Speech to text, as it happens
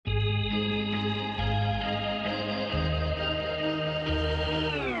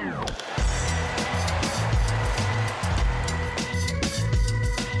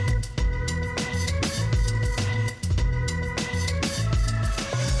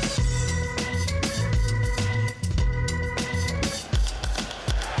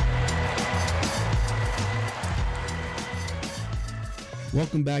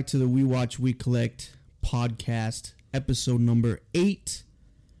Welcome back to the We Watch, We Collect podcast, episode number 8.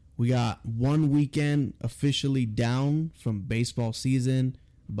 We got one weekend officially down from baseball season,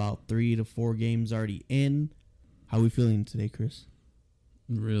 about 3 to 4 games already in. How are we feeling today, Chris?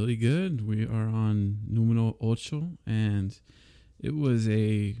 Really good. We are on numero ocho, and it was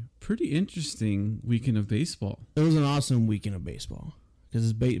a pretty interesting weekend of baseball. It was an awesome weekend of baseball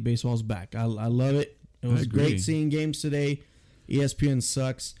because baseball's back. I love it. It was great seeing games today. ESPN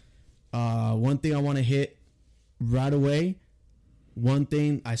sucks. One thing I want to hit right away. One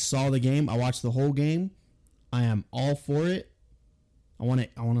thing, I saw the game. I watched the whole game. I am all for it. I want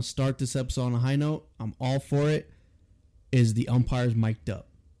to start this episode on a high note. I'm all for it. Is the umpires mic'd up?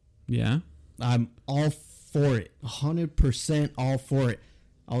 Yeah. I'm all for it. 100% all for it.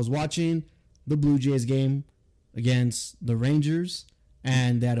 I was watching the Blue Jays game against the Rangers,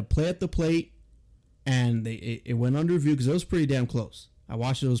 and they had a play at the plate, and it went under review because it was pretty damn close. I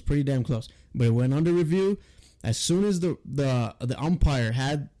watched it. It was pretty damn close. But it went under review. As soon as the umpire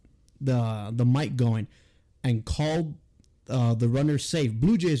had the mic going and called the runner safe,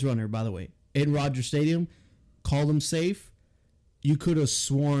 Blue Jays runner, by the way, in Rogers Stadium, called him safe, you could have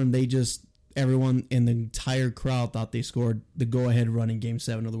sworn everyone in the entire crowd thought they scored the go-ahead run in Game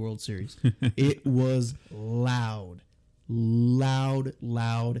 7 of the World Series. It was loud. Loud.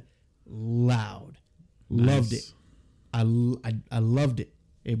 Loved it. I loved it.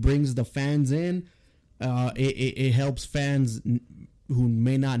 It brings the fans in. It helps fans who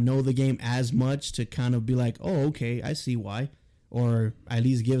may not know the game as much to kind of be like, oh, okay, I see why. Or at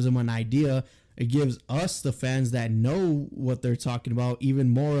least gives them an idea. It gives us, the fans that know what they're talking about, even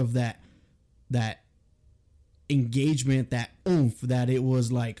more of that engagement, that oomph, that it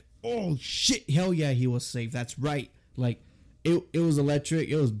was like, oh, shit, hell yeah, he was safe. That's right. Like, it was electric.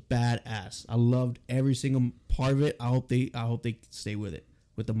 It was badass. I loved every single part of it. I hope they stay with it,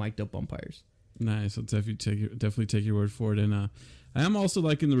 with the mic'd up umpires. Nice. I'll definitely take your word for it. And I am also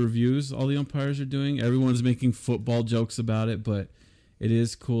liking the reviews all the umpires are doing. Everyone's making football jokes about it, but it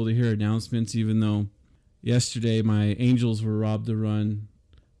is cool to hear announcements, even though yesterday my Angels were robbed a run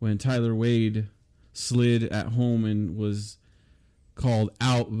when Tyler Wade slid at home and was called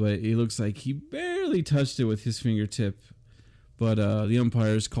out, but it looks like he barely touched it with his fingertip. But the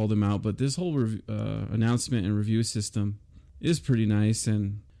umpires called him out. But this whole announcement and review system is pretty nice.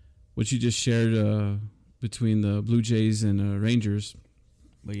 And what you just shared between the Blue Jays and Rangers,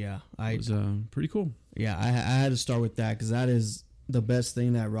 but yeah, was pretty cool. Yeah, I had to start with that because that is the best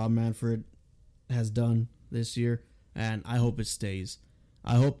thing that Rob Manfred has done this year, and I hope it stays.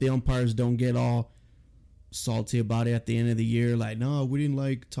 I hope the umpires don't get all salty about it at the end of the year. Like, no, we didn't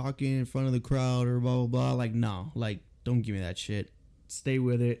like talking in front of the crowd or blah, blah, blah. Like, no, like, don't give me that shit. Stay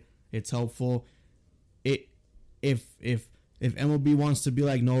with it. It's helpful. If MLB wants to be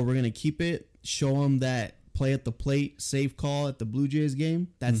like, no, we're going to keep it, show them that play at the plate, safe call at the Blue Jays game.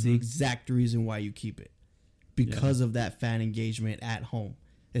 That's the exact reason why you keep it. Because of that fan engagement at home.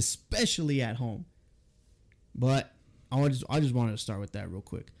 Especially at home. But I just wanted to start with that real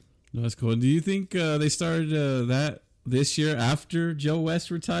quick. No, that's cool. Do you think they started that this year after Joe West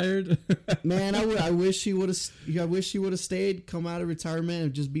retired? Man, I wish he would have stayed, come out of retirement,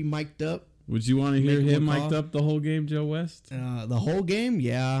 and just be mic'd up. Would you want to hear him mic'd up the whole game, Joe West? The whole game,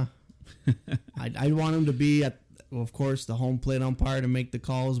 yeah. I'd want him to be at, of course, the home plate umpire to make the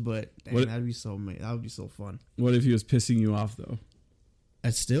calls, but dang, that would be so fun. What if he was pissing you off though?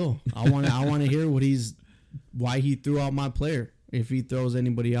 I want to hear why he threw out my player if he throws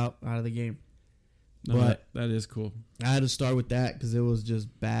anybody out of the game. No, but that is cool. I had to start with that because it was just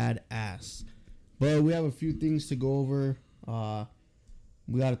badass. But we have a few things to go over.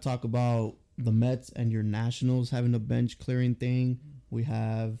 We got to talk about the Mets and your Nationals having a bench clearing thing.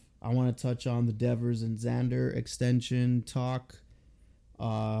 I want to touch on the Devers and Xander extension talk.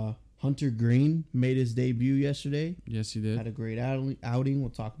 Hunter Greene made his debut yesterday. Yes, he did. Had a great outing.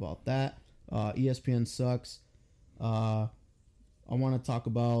 We'll talk about that. ESPN sucks. I want to talk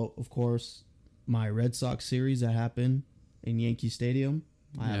about, of course, my Red Sox series that happened in Yankee Stadium.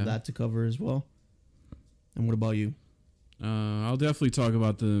 I have that to cover as well. And what about you? I'll definitely talk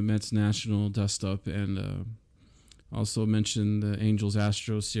about the Mets National dust-up and also mention the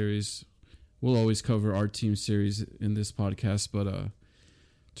Angels-Astros series. We'll always cover our team series in this podcast, but in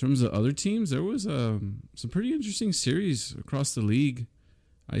terms of other teams, there was some pretty interesting series across the league.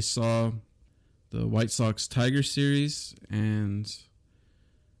 I saw the White Sox-Tiger series, and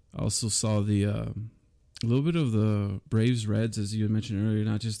I also saw a little bit of the Braves-Reds, as you had mentioned earlier,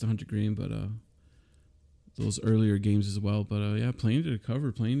 not just the Hunter Greene, but those earlier games as well. But plenty to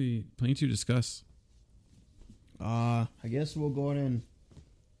cover, plenty to discuss. I guess we'll go ahead and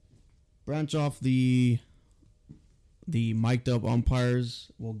branch off the mic'd up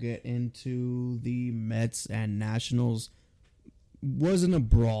umpires, we'll get into the Mets and Nationals. Wasn't a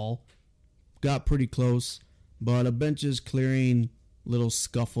brawl. Got pretty close, but a benches clearing little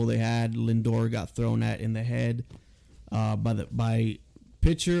scuffle they had. Lindor got thrown at in the head by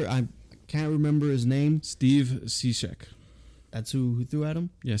pitcher. I can't remember his name. Steve Cishek. That's who threw at him?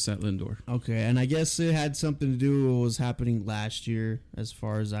 Yes, at Lindor. Okay, and I guess it had something to do with what was happening last year, as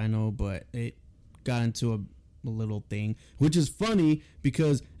far as I know, but it got into a little thing, which is funny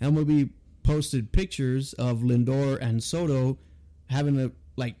because MLB posted pictures of Lindor and Soto having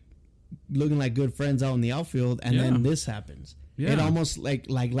looking like good friends out in the outfield, and then this happens. Yeah. It almost like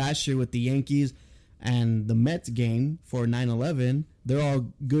last year with the Yankees and the Mets game for 9/11, they're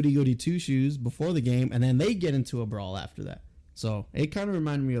all goody two-shoes before the game, and then they get into a brawl after that. So it kind of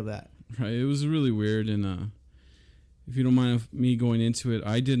reminded me of that. Right, it was really weird, and if you don't mind me going into it,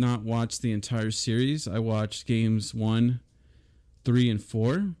 I did not watch the entire series. I watched games 1, 3, and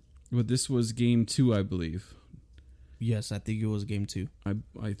 4, but this was game 2, I believe. Yes, I think it was game 2.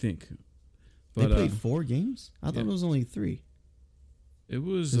 I think. But, they played 4 games? I thought it was only 3. It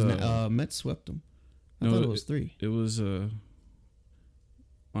was... Mets swept them. I thought it was 3. It was on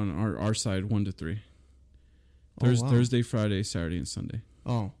our side, 1 to 3. Thursday, Friday, Saturday, and Sunday.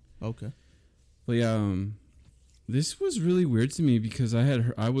 Oh, okay. But yeah, this was really weird to me because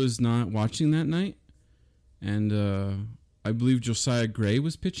I was not watching that night, and I believe Josiah Gray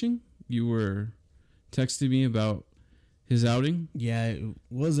was pitching. You were texting me about his outing. Yeah, it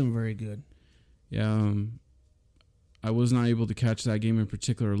wasn't very good. Yeah, I was not able to catch that game in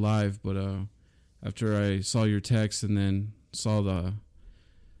particular live, but after I saw your text and then saw the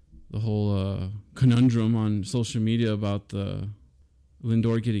whole conundrum on social media about the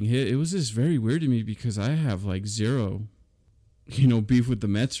Lindor getting hit, it was just very weird to me because I have zero, beef with the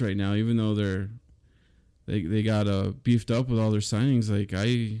Mets right now, even though they got beefed up with all their signings. I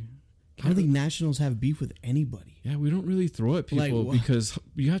don't think Nationals have beef with anybody. Yeah, we don't really throw at people because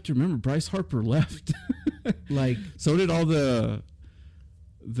you have to remember Bryce Harper left. So did all the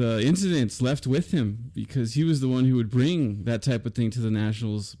incidents left with him because he was the one who would bring that type of thing to the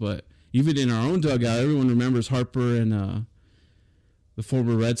Nationals. But even in our own dugout, everyone remembers Harper and the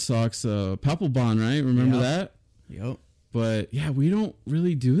former Red Sox Papelbon, right? Remember that? Yep. But yeah, we don't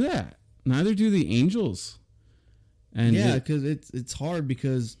really do that. Neither do the Angels. And yeah, because it's hard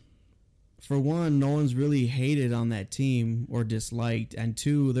because, for one, no one's really hated on that team or disliked, and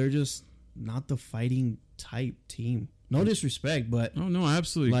two, they're just not the fighting type team. No disrespect, but oh no, I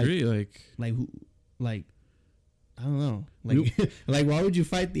absolutely agree. I don't know. Why would you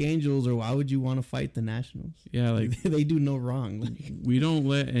fight the Angels or why would you want to fight the Nationals? Yeah, they do no wrong. We don't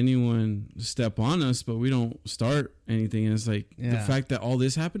let anyone step on us, but we don't start anything. And it's the fact that all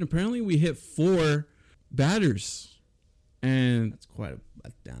this happened. Apparently, we hit 4 batters, and that's quite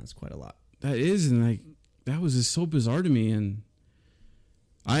a lot. That is, and that was just so bizarre to me. And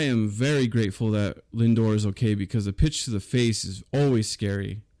I am very grateful that Lindor is okay because a pitch to the face is always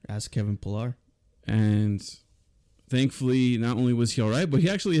scary. Ask Kevin Pillar. And thankfully, not only was he all right, but he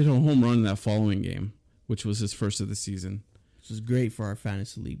actually hit a home run in that following game, which was his first of the season. Which is great for our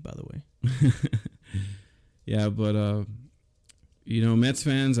fantasy league, by the way. Yeah, but, Mets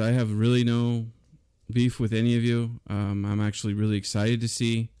fans, I have really no beef with any of you. I'm actually really excited to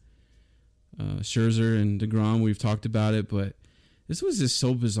see Scherzer and DeGrom. We've talked about it, but this was just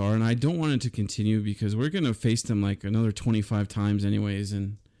so bizarre, and I don't want it to continue because we're going to face them another 25 times anyways.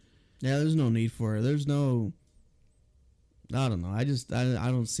 And yeah, there's no need for it. There's no... I don't know. I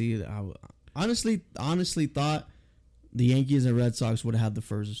don't see it. I honestly thought the Yankees and Red Sox would have had the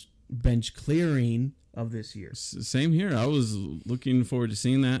first bench clearing of this year. Same here. I was looking forward to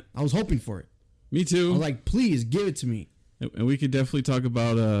seeing that. I was hoping for it. Me too. I was like, please give it to me. And we could definitely talk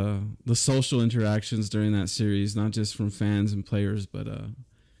about the social interactions during that series, not just from fans and players, but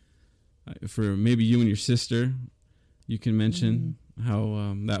for maybe you and your sister, you can mention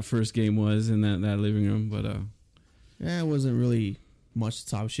how that first game was in that living room. But it wasn't really much to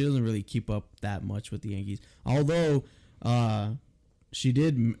talk. She doesn't really keep up that much with the Yankees. Although she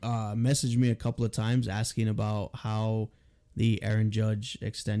did message me a couple of times asking about how the Aaron Judge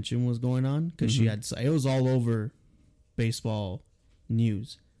extension was going on because it was all over baseball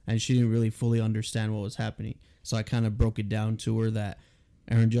news and she didn't really fully understand what was happening. So I kind of broke it down to her that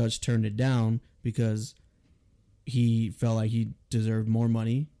Aaron Judge turned it down because he felt like he deserved more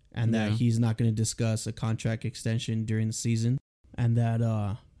money and that he's not going to discuss a contract extension during the season and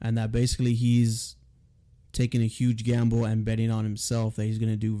that basically he's taking a huge gamble and betting on himself that he's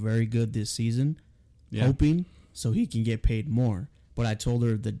going to do very good this season, hoping so he can get paid more. But I told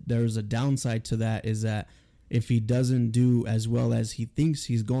her that there's a downside to that, is that if he doesn't do as well as he thinks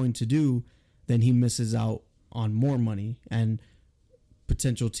he's going to do, then he misses out on more money, and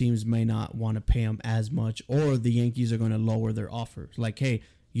potential teams may not want to pay him as much, or the Yankees are going to lower their offer. Like, hey,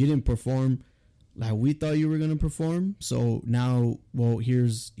 you didn't perform like we thought you were going to perform, so now, well,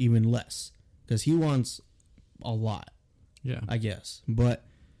 here's even less, because he wants a lot. Yeah, I guess, but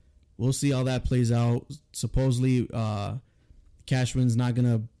we'll see how that plays out. Supposedly, Cashman's not going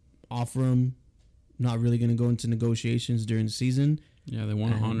to offer him, not really going to go into negotiations during the season. Yeah, they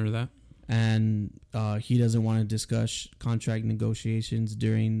want to honor that. And he doesn't want to discuss contract negotiations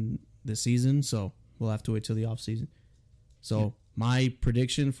during the season, so we'll have to wait till the offseason. So my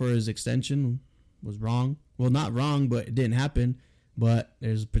prediction for his extension was wrong. Well, not wrong, but it didn't happen. But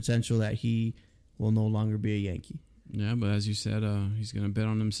there's potential that he will no longer be a Yankee. Yeah, but as you said, he's going to bet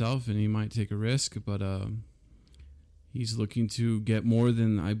on himself, and he might take a risk, but he's looking to get more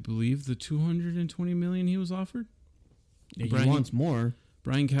than, I believe, the $220 million he was offered. Yeah, he wants more.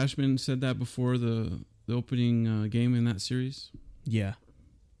 Brian Cashman said that before the opening game in that series. Yeah.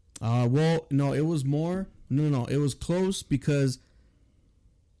 Well, no, it was more. No, it was close, because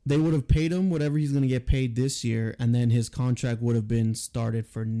they would have paid him whatever he's going to get paid this year, and then his contract would have been started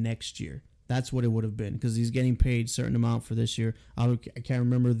for next year. That's what it would have been, because he's getting paid a certain amount for this year. I can't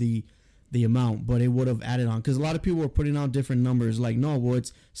remember the amount, but it would have added on, because a lot of people were putting out different numbers, like, no, well,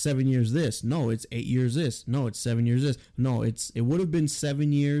 it's 7 years this, no, it's 8 years this, no, it's 7 years this, no, it would have been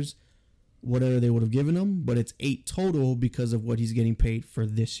 7 years, whatever they would have given him, but it's 8 total because of what he's getting paid for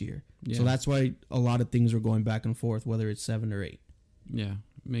this year. Yeah. So that's why a lot of things are going back and forth, whether it's 7 or 8. Yeah,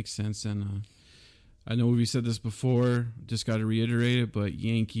 makes sense. And I know we said this before, just got to reiterate it, but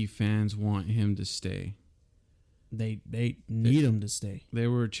Yankee fans want him to stay. They need him to stay. They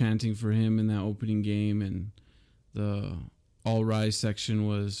were chanting for him in that opening game, and the All Rise section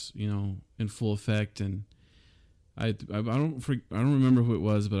was, in full effect. And I don't remember who it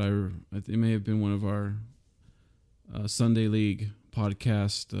was, but it may have been one of our Sunday League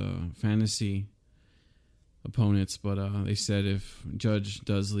podcast fantasy opponents. But they said if Judge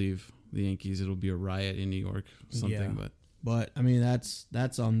does leave the Yankees, it'll be a riot in New York, something. Yeah. But I mean,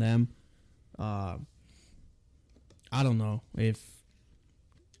 that's on them. I don't know if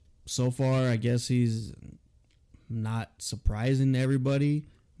so far, I guess he's not surprising to everybody,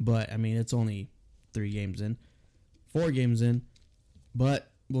 but I mean, it's only 4 games in,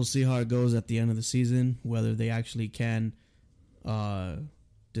 but we'll see how it goes at the end of the season, whether they actually can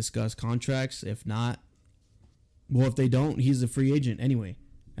discuss contracts. If not, well, if they don't, he's a free agent anyway.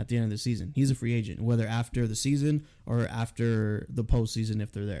 At the end of the season, he's a free agent, whether after the season or after the postseason.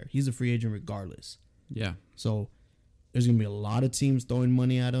 If they're there, he's a free agent regardless. Yeah. So there's going to be a lot of teams throwing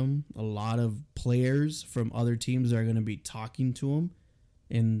money at him. A lot of players from other teams are going to be talking to him,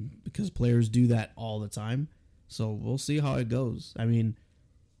 and because players do that all the time. So we'll see how it goes. I mean,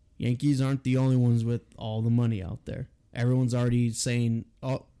 Yankees aren't the only ones with all the money out there. Everyone's already saying,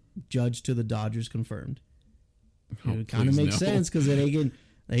 "Oh, Judge to the Dodgers confirmed." It kind of makes sense, because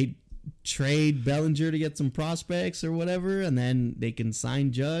they trade Bellinger to get some prospects or whatever, and then they can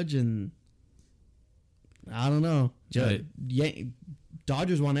sign Judge, and I don't know.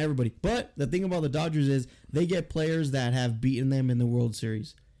 Dodgers want everybody. But the thing about the Dodgers is they get players that have beaten them in the World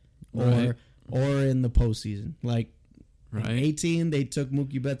Series or in the postseason. Like in 2018, they took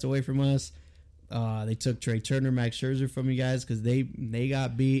Mookie Betts away from us. They took Trey Turner, Max Scherzer from you guys because they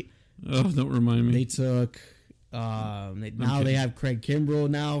got beat. Oh, don't remind me. They took they have Craig Kimbrell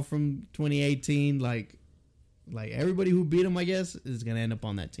now from 2018. Like everybody who beat him, I guess, is going to end up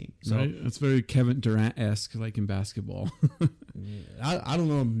on that team. So It's very Kevin Durant-esque, like in basketball. I don't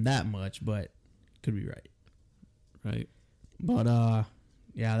know him that much, but could be right. Right. But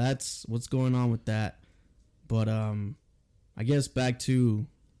yeah, that's what's going on with that. But I guess back to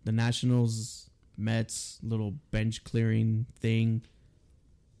the Nationals Mets little bench clearing thing.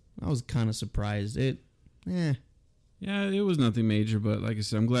 I was kind of surprised. Yeah, it was nothing major, but like I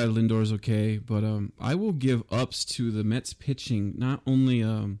said, I'm glad Lindor's okay. But I will give ups to the Mets pitching. Not only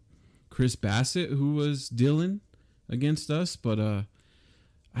Chris Bassett, who was dealing against us, but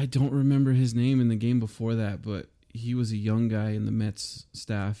I don't remember his name in the game before that, but he was a young guy in the Mets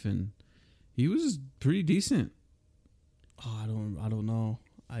staff, and he was pretty decent. Oh, I don't know.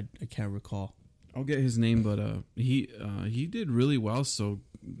 I can't recall. I'll get his name, but he did really well. So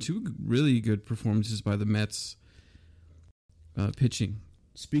 2 really good performances by the Mets pitching.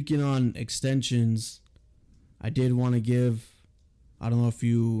 Speaking on extensions, I did want to give, I don't know if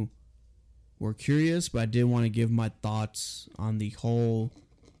you were curious, but I did want to give my thoughts on the whole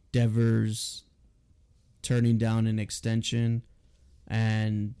Devers turning down an extension.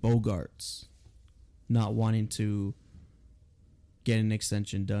 and Bogarts not wanting to get an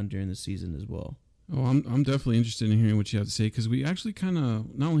extension done during the season as well. Oh, I'm definitely interested in hearing what you have to say, because we actually kind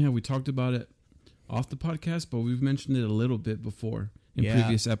of, not only have we talked about it off the podcast, but we've mentioned it a little bit before in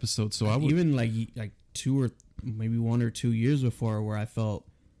previous episodes. So I would even like 2 or maybe 1 or 2 years before, where I felt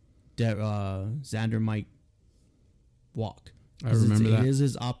Xander might walk. I remember that. It is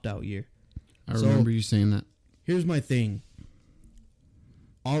his opt-out year. I remember you saying that. Here's my thing.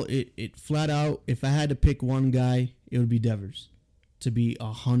 It flat out, if I had to pick one guy, it would be Devers. To be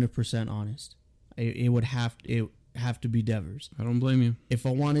 100% honest, it would have to be Devers. I don't blame you. If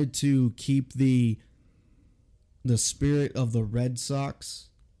I wanted to keep the spirit of the Red Sox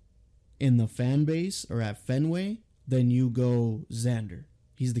in the fan base or at Fenway, then you go Xander.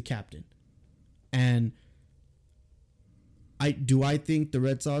 He's the captain. And I think the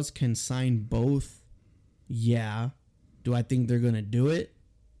Red Sox can sign both? Yeah. Do I think they're going to do it?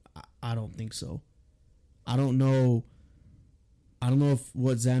 I don't think so. I don't know if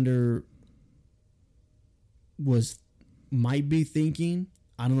what Xander might be thinking.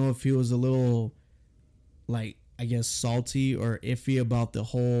 I don't know if he was a little, like, I guess, salty or iffy about the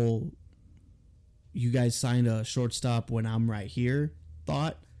whole "you guys signed a shortstop when I'm right here"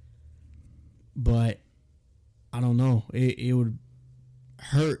 thought. But I don't know. It would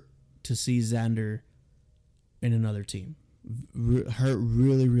hurt to see Xander in another team. Hurt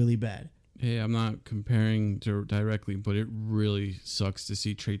really, really bad. Hey, I'm not comparing directly, but it really sucks to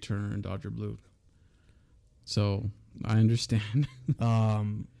see Trey Turner in Dodger blue. So I understand.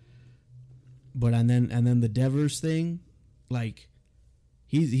 But and then the Devers thing, like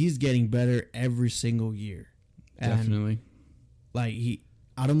he's getting better every single year. And definitely. Like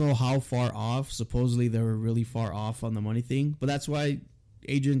I don't know how far off. Supposedly they were really far off on the money thing, but that's why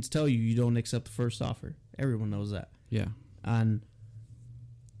agents tell you don't accept the first offer. Everyone knows that. Yeah.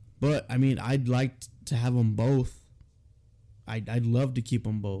 But I mean, I'd like to have them both. I'd love to keep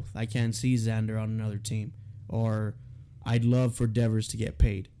them both. I can't see Xander on another team, or I'd love for Devers to get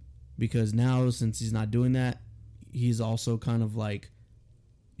paid, because now since he's not doing that, he's also kind of like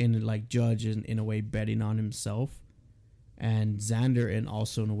Judge in a way betting on himself, and Xander, and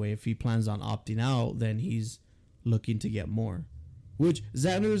also in a way if he plans on opting out, then he's looking to get more. Which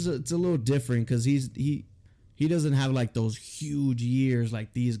Xander's it's a little different because he doesn't have like those huge years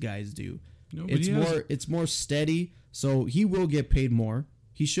like these guys do. No, it's more steady, so he will get paid more.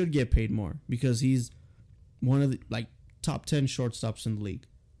 He should get paid more because he's one of the top 10 shortstops in the league.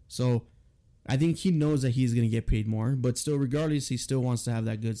 So I think he knows that he's going to get paid more, but still, regardless, he still wants to have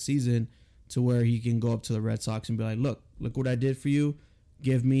that good season to where he can go up to the Red Sox and be like, look what I did for you.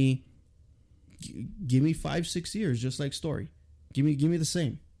 Give me 5-6 years, just like Story. Give me the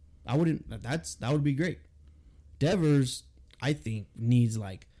same. That would be great. Devers, I think, needs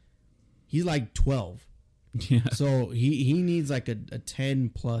he's 12. Yeah. So he needs a 10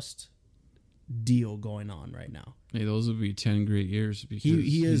 plus deal going on right now. Hey, those would be 10 great years because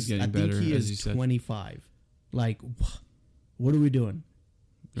he is he's getting I better. Think he as is you said. 25. What are we doing?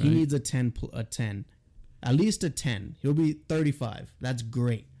 Right. He needs a 10, at least a 10. He'll be 35. That's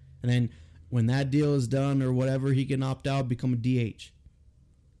great. And then when that deal is done or whatever, he can opt out, become a DH.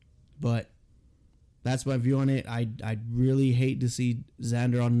 But that's my view on it. I'd really hate to see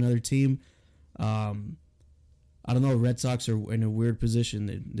Xander on another team. I don't know. Red Sox are in a weird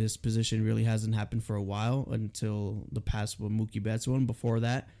position. This position really hasn't happened for a while until the past Mookie Betts one. Before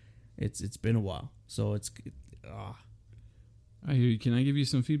that, it's been a while. So I hear you. Can I give you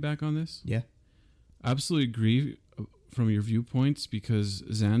some feedback on this? Yeah. I absolutely agree from your viewpoints because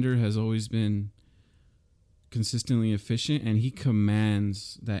Xander has always been consistently efficient and he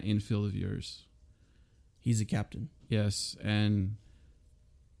commands that infield of yours. He's a captain. Yes, and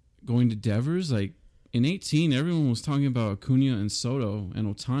going to Devers, in 18, everyone was talking about Acuna and Soto and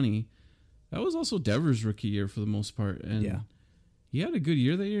Ohtani. That was also Devers' rookie year for the most part. And yeah. He had a good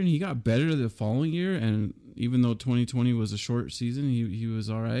year that year, and he got better the following year. And even though 2020 was a short season, he was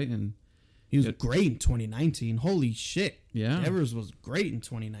all right. And he was great in 2019. Holy shit. Yeah. Devers was great in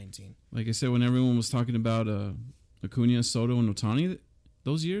 2019. Like I said, when everyone was talking about Acuna, Soto, and Ohtani,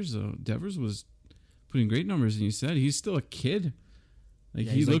 those years, Devers was putting great numbers. And you said he's still a kid.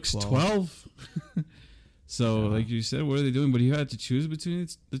 He looks 12. So, like you said, what are they doing? But you had to choose between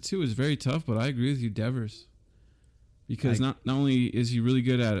the two. It's very tough, but I agree with you, Devers. Because not only is he really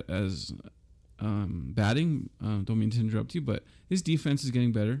good at as batting, don't mean to interrupt you, but his defense is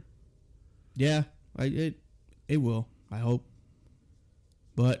getting better. Yeah, it will. I hope.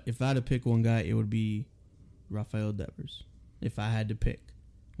 But if I had to pick one guy, it would be Rafael Devers. If I had to pick.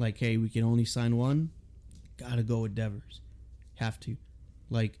 Hey, we can only sign one, gotta go with Devers. Have to.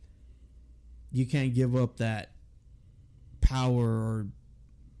 Like, you can't give up that power or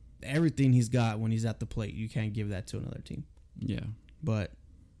everything he's got when he's at the plate. You can't give that to another team. Yeah. But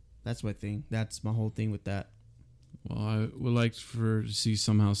that's my thing. That's my whole thing with that. Well, I would like to see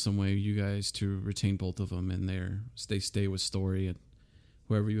somehow, some way, you guys to retain both of them in there. Stay with Story and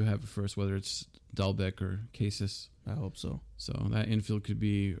whoever you have first, whether it's Dalbec or Casas. I hope so. So that infield could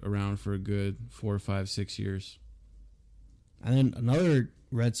be around for a good 4, 5, 6 years. And then another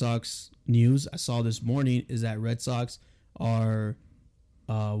Red Sox news I saw this morning is that Red Sox are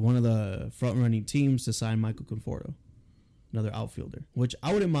one of the front-running teams to sign Michael Conforto, another outfielder, which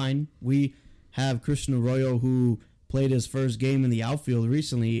I wouldn't mind. We have Christian Arroyo, who played his first game in the outfield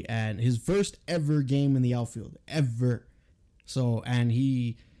recently, and his first ever game in the outfield, ever. So, and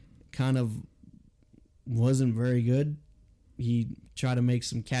he kind of wasn't very good. He tried to make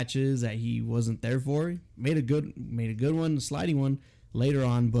some catches that he wasn't there for. Made a good one, a sliding one later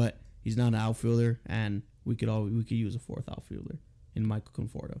on, but he's not an outfielder, and we could use a fourth outfielder in Michael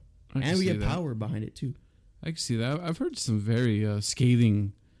Conforto, and we get power behind it too. I can see that. I've heard some very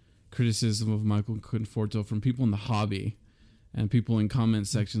scathing criticism of Michael Conforto from people in the hobby and people in comment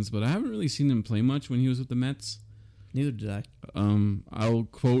sections, but I haven't really seen him play much when he was with the Mets. Neither did I. I'll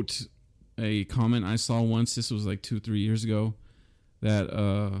quote a comment I saw once. This was like 2-3 years ago, that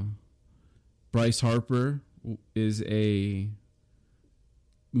Bryce Harper is a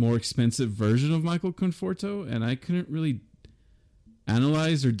more expensive version of Michael Conforto, and I couldn't really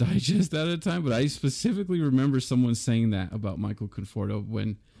analyze or digest that at the time, but I specifically remember someone saying that about Michael Conforto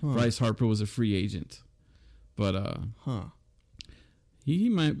when Bryce Harper was a free agent. But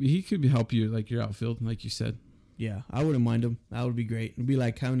he could help you, like your outfield, like you said. Yeah, I wouldn't mind him. That would be great. It'd be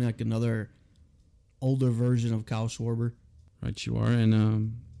like having like another older version of Kyle Schwarber. Right, you are.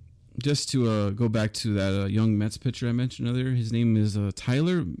 And just to go back to that young Mets pitcher I mentioned earlier, his name is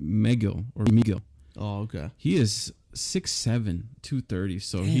Tyler Megill. Oh, okay. He is 6'7", 230.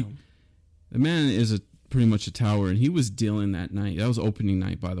 So Damn. The man is pretty much a tower, and he was dealing that night. That was opening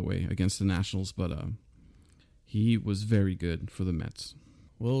night, by the way, against the Nationals, but he was very good for the Mets.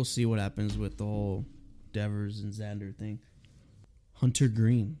 We'll see what happens with the whole Devers and Xander thing. Hunter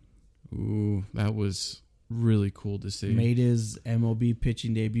Greene. Ooh, that was really cool to see. Made his MLB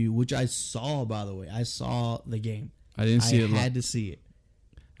pitching debut, which I saw, by the way. I saw the game. I didn't see it. I had to see it.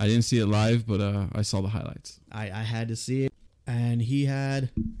 I didn't see it live, but I saw the highlights. I had to see it. And he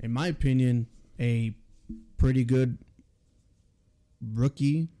had, in my opinion, a pretty good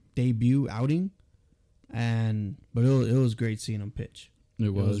rookie debut outing. But it was great seeing him pitch.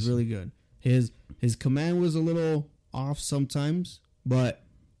 It was really good. His command was a little off sometimes, but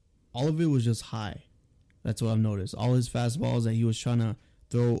all of it was just high. That's what I've noticed. All his fastballs that he was trying to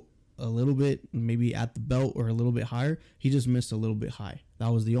throw a little bit, maybe at the belt or a little bit higher, he just missed a little bit high.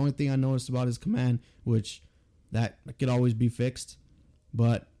 That was the only thing I noticed about his command, which that could always be fixed.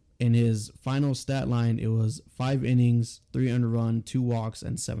 But in his final stat line, it was 5 innings, 3 earned run, 2 walks,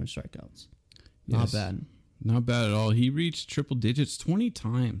 and 7 strikeouts. Not bad. Not bad at all. He reached triple digits 20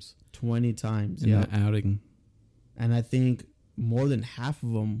 times. 20 times, in that outing. And I think more than half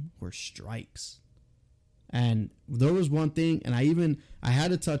of them were strikes. And there was one thing, and I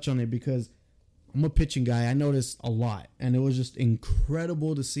had to touch on it because I'm a pitching guy. I noticed a lot, and it was just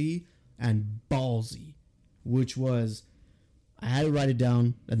incredible to see and ballsy, which was, I had to write it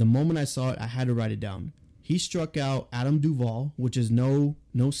down. At the moment I saw it, I had to write it down. He struck out Adam Duvall, which is no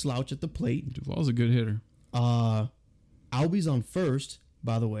slouch at the plate. Duvall's a good hitter. Albies on first,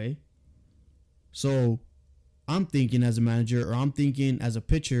 by the way. So I'm thinking as a manager, or I'm thinking as a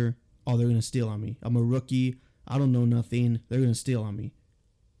pitcher, oh, they're going to steal on me. I'm a rookie. I don't know nothing. They're going to steal on me.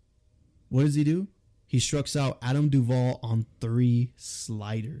 What does he do? He strikes out Adam Duvall on 3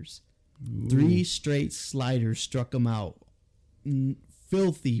 sliders. Ooh. 3 straight sliders struck him out.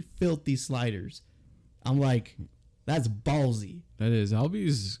 Filthy, filthy sliders. I'm like, that's ballsy. That is.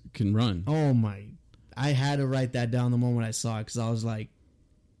 Albies can run. Oh, my. I had to write that down the moment I saw it because I was like,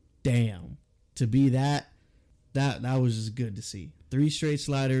 damn. To be that was just good to see. 3 straight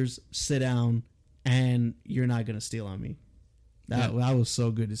sliders, sit down, and you're not going to steal on me. That was so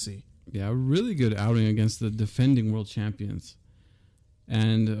good to see. Yeah, a really good outing against the defending world champions.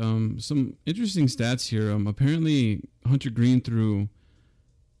 And some interesting stats here. Apparently, Hunter Greene threw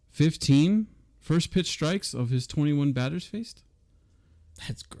 15 first pitch strikes of his 21 batters faced.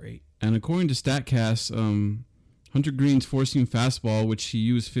 That's great. And according to StatCast, Hunter Greene's four-seam fastball, which he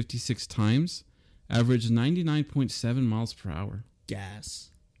used 56 times, averaged 99.7 miles per hour.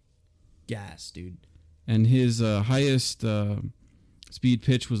 Gas, dude. And his highest speed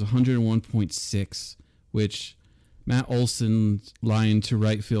pitch was 101.6, which Matt Olson lined to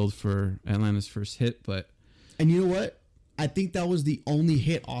right field for Atlanta's first hit, but And you know what? I think that was the only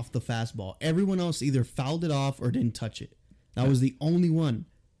hit off the fastball. Everyone else either fouled it off or didn't touch it. That was the only one.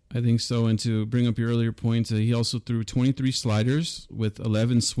 I think so. And to bring up your earlier points, he also threw 23 sliders with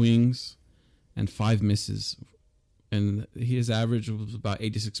 11 swings and 5 misses. And his average was about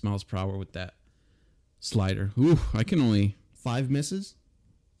 86 miles per hour with that slider. Ooh, I can only... 5 misses,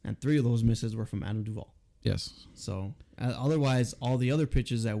 and 3 of those misses were from Adam Duvall. Yes. So, otherwise, all the other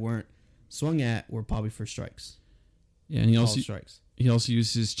pitches that weren't swung at were probably for strikes. Yeah, and he also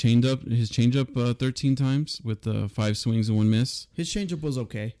used his changeup 13 times with 5 swings and 1 miss. His changeup was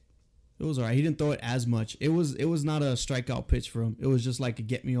okay. It was all right. He didn't throw it as much. It was not a strikeout pitch for him. It was just like a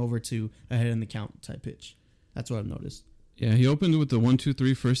get me over to ahead in the count type pitch. That's what I've noticed. Yeah, he opened with the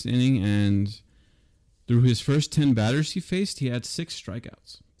 1-2-3 first inning, and through his first 10 batters he faced, he had 6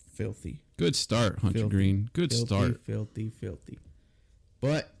 strikeouts. Filthy. Good start, Hunter Greene. Good start. Filthy.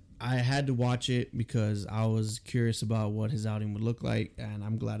 But I had to watch it because I was curious about what his outing would look like, and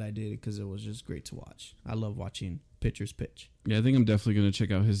I'm glad I did it because it was just great to watch. I love watching pitchers pitch. Yeah, I think I'm definitely going to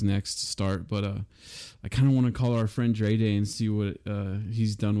check out his next start, but I kind of want to call our friend Dre Day and see what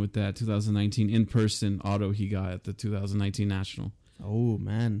he's done with that 2019 in-person auto he got at the 2019 National. Oh,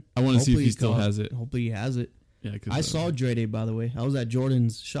 man. I want to see if he still has it. Hopefully he has it. Yeah, I saw Dre Day, by the way. I was at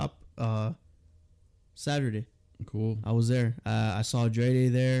Jordan's shop Saturday. Cool. I was there. I saw Dre Day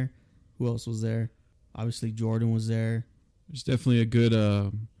there. Who else was there? Obviously, Jordan was there. There's definitely a good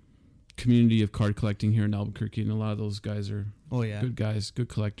community of card collecting here in Albuquerque, and a lot of those guys are good guys, good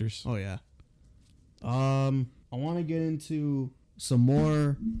collectors. Oh, yeah. I want to get into some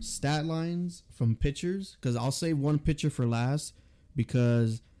more stat lines from pitchers, because I'll save one pitcher for last,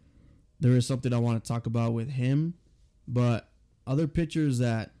 because there is something I want to talk about with him. But other pitchers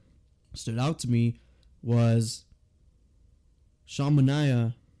that stood out to me was Sean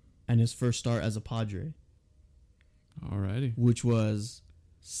Manaea and his first start as a Padre. Alrighty. Which was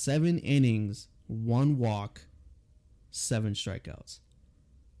 7 innings, 1 walk, 7 strikeouts.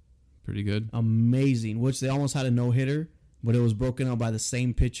 Pretty good. Amazing. Which they almost had a no-hitter, but it was broken out by the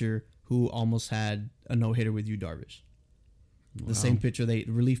same pitcher who almost had a no-hitter with Yu Darvish. The same pitcher,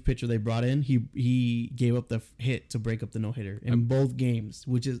 relief pitcher they brought in, he gave up the hit to break up the no-hitter in both games,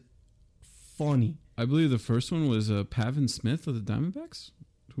 which is funny. I believe the first one was Pavin Smith of the Diamondbacks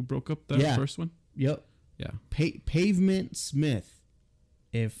who broke up that first one. Yep. Yeah. Pavement Smith.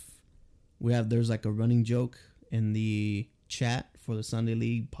 There's like a running joke in the chat for the Sunday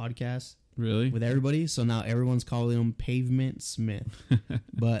League podcast. Really? With everybody. So now everyone's calling him Pavement Smith.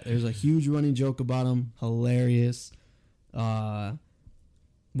 But there's a huge running joke about him. Hilarious. One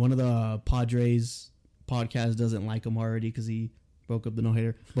of the Padres podcast doesn't like him already because he broke up the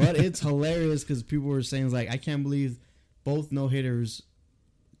no-hitter. But it's hilarious because people were saying, like, I can't believe both no-hitters,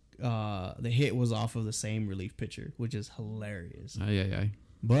 the hit was off of the same relief pitcher, which is hilarious. Aye.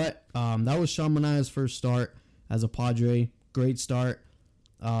 But that was Sean Manaea's first start as a Padre. Great start.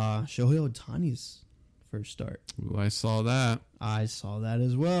 Shohei Ohtani's first start. Ooh, I saw that. I saw that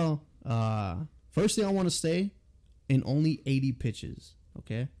as well. First thing I want to say, in only 80 pitches.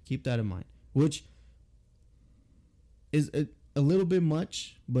 Okay? Keep that in mind. Which is a little bit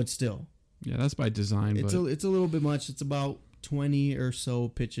much, but still. Yeah, that's by design. It's a little bit much. It's about 20 or so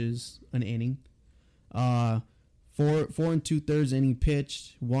pitches an inning. 4 2/3 inning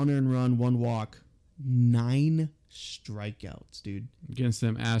pitched, 1 earned run, 1 walk, 9 strikeouts, dude. Against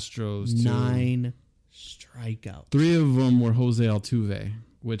them Astros, 9 strikeouts. 3 of them were Jose Altuve,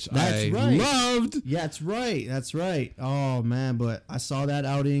 which I loved. Yeah, that's right. Oh, man, but I saw that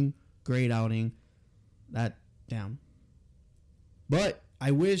outing. Great outing. Damn. But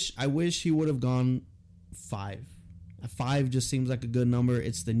I wish he would have gone 5. 5 just seems like a good number.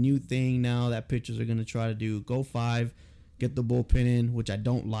 It's the new thing now that pitchers are going to try to do. Go 5, get the bullpen in, which I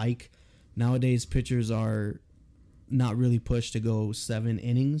don't like. Nowadays, pitchers are not really pushed to go 7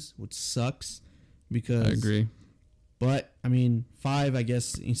 innings, which sucks. Because I agree. But, 5, I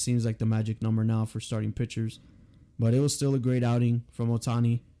guess, it seems like the magic number now for starting pitchers. But it was still a great outing from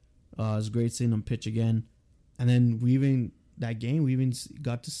Ohtani. It was great seeing him pitch again. And then we even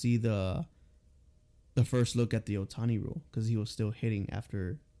got to see the first look at the Ohtani rule because he was still hitting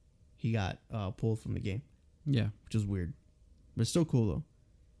after he got pulled from the game. Yeah. Which is weird. But it's still cool, though.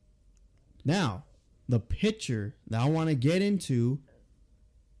 Now, the pitcher that I want to get into,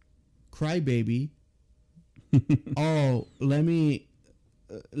 Crybaby.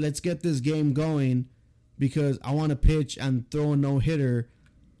 Let's get this game going because I want to pitch and throw a no-hitter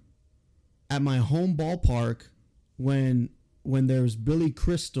at my home ballpark when there's Billy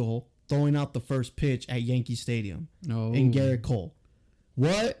Crystal throwing out the first pitch at Yankee Stadium Oh, in Garrett Cole.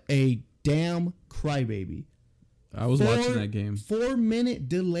 What a damn crybaby. I was watching that game. 4-minute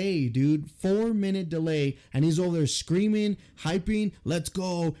delay, dude. 4-minute delay. And he's over there screaming, hyping, let's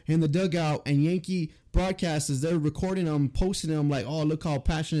go in the dugout. And Yankee broadcasters, they're recording him, posting him like, oh, look how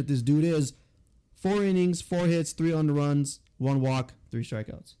passionate this dude is. 4 innings, 4 hits, 3 underruns, 1 walk, 3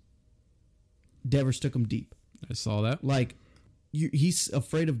 strikeouts. Devers took him deep. I saw that. Like, he's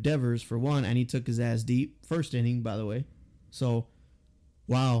afraid of Devers for one, and he took his ass deep. First inning, by the way. So,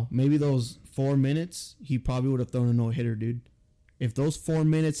 wow, maybe those 4 minutes, he probably would have thrown a no-hitter, dude. If those 4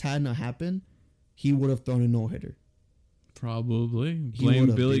 minutes hadn't happened, he would have thrown a no-hitter. Probably.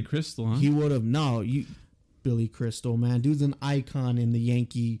 Blame Billy Crystal, huh? He would have. No, Billy Crystal, man. Dude's an icon in the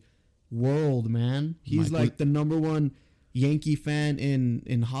Yankee world, man. He's like the number one Yankee fan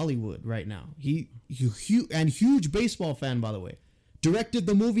in Hollywood right now. Huge baseball fan, by the way. Directed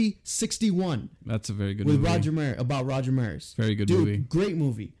the movie 61. That's a very good with movie. About Roger Maris. Very good Dude, movie. Great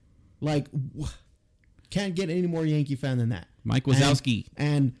movie. Like, can't get any more Yankee fan than that. Mike Wazowski.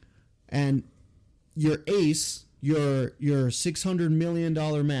 And your ace, your $600 million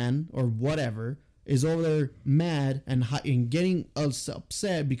man or whatever is over there mad and getting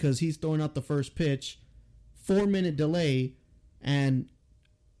upset because he's throwing out the first pitch. 4-minute delay, and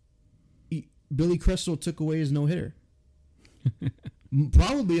Billy Crystal took away his no-hitter.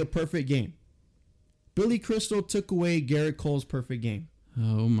 Probably a perfect game. Billy Crystal took away Garrett Cole's perfect game.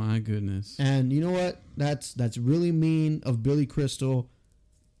 Oh my goodness. And you know what? That's really mean of Billy Crystal.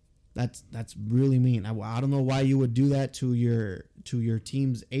 That's really mean. I don't know why you would do that to your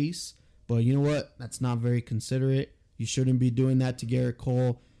team's ace, but you know what? That's not very considerate. You shouldn't be doing that to Garrett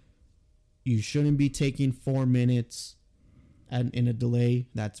Cole. You shouldn't be taking 4 minutes in a delay.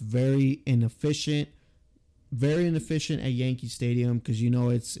 That's very inefficient. Very inefficient at Yankee Stadium because you know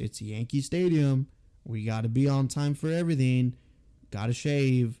it's Yankee Stadium. We got to be on time for everything. Got to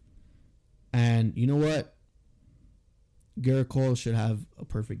shave. And you know what? Garrett Cole should have a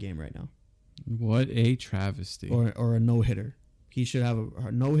perfect game right now. What a travesty. Or a no-hitter. He should have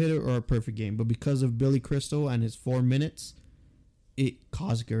a no-hitter or a perfect game. But because of Billy Crystal and his 4 minutes, it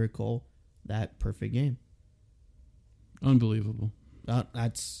cost Garrett Cole that perfect game. Unbelievable.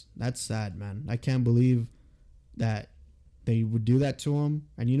 That's sad, man. I can't believe that they would do that to him.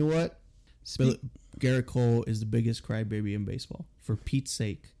 And you know what? Garrett Cole is the biggest crybaby in baseball. For Pete's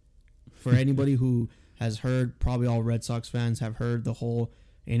sake. For anybody who has heard, probably all Red Sox fans have heard the whole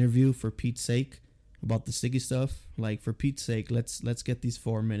interview for Pete's sake about the sticky stuff. Like, for Pete's sake, let's get these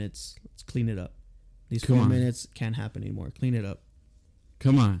 4 minutes. Let's clean it up. These 4 minutes can't happen anymore. Clean it up.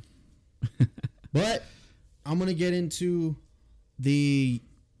 Come on. But I'm going to get into the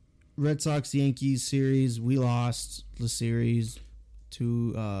Red Sox-Yankees series. We lost the series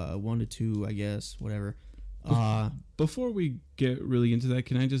 1-2, I guess, whatever. Before we get really into that,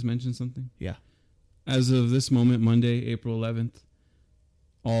 can I just mention something? Yeah. As of this moment, Monday, April 11th,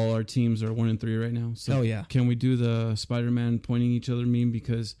 all our teams are 1-3 right now. So hell yeah. Can we do the Spider-Man pointing each other meme?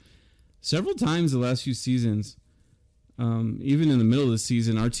 Because several times the last few seasons, even in the middle of the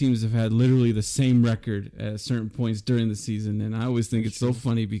season, our teams have had literally the same record at certain points during the season. And I always think it's so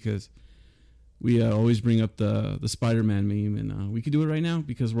funny because we always bring up the Spider-Man meme. And we could do it right now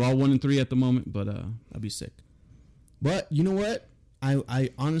because we're all 1-3 at the moment. But that'd be sick. But you know what? I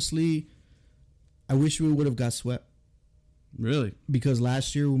honestly, I wish we would have got swept. Really? Because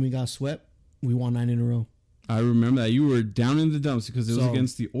last year when we got swept, we won 9 in a row. I remember that. You were down in the dumps because it was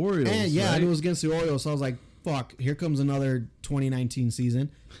against the Orioles. And yeah, right? it was against the Orioles. So I was like, fuck, here comes another 2019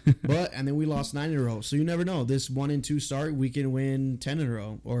 season. And then we lost 9 in a row. So you never know. This 1-2 start, we can win 10 in a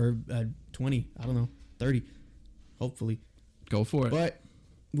row or 20. I don't know, 30. Hopefully. Go for it. But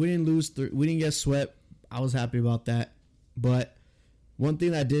we didn't lose. We didn't get swept. I was happy about that. But one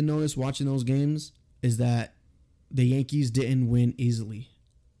thing I did notice watching those games is that the Yankees didn't win easily.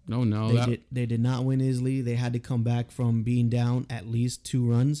 No. They did not win easily. They had to come back from being down at least 2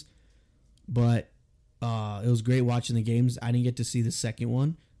 runs. But it was great watching the games. I didn't get to see the second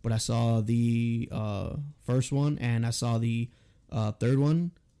one, but I saw the first one and I saw the third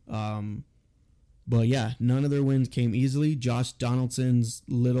one. But yeah, none of their wins came easily. Josh Donaldson's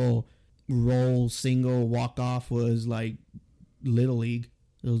little roll single walk-off was like Little League.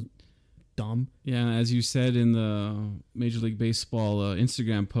 It was dumb. Yeah, as you said in the Major League Baseball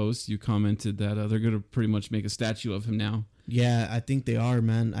Instagram post, you commented that they're going to pretty much make a statue of him now. Yeah, I think they are,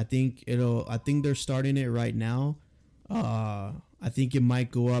 man. I think they're starting it right now. I think it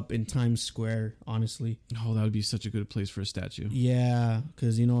might go up in Times Square, honestly. Oh, that would be such a good place for a statue. Yeah,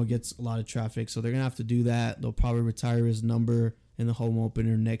 because, it gets a lot of traffic. So they're going to have to do that. They'll probably retire his number in the home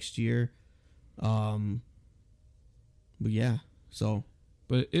opener next year. But yeah, so.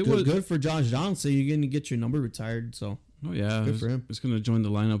 But it was was good for Josh Donaldson. You're going to get your number retired, so. Oh yeah, good for him. It's going to join the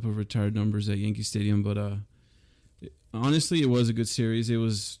lineup of retired numbers at Yankee Stadium. But honestly, it was a good series. It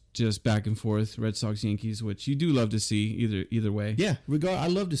was just back and forth, Red Sox Yankees, which you do love to see either way. Yeah, I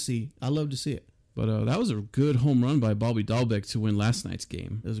love to see it. But that was a good home run by Bobby Dahlbeck to win last night's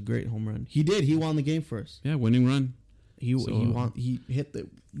game. It was a great home run. He did. He won the game for us. Yeah, winning run. He hit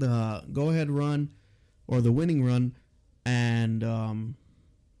the go ahead run or the winning run, and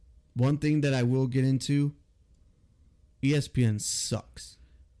one thing that I will get into, ESPN sucks.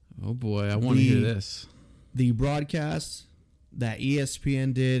 Oh boy, I want to hear this. The broadcast that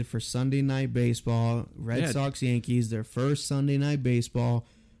ESPN did for Sunday Night Baseball, Red Sox Yankees, their first Sunday Night Baseball,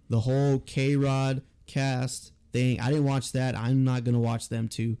 the whole K-Rod cast thing. I didn't watch that. I'm not going to watch them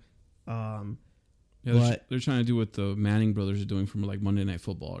too. But they're trying to do what the Manning brothers are doing from like Monday Night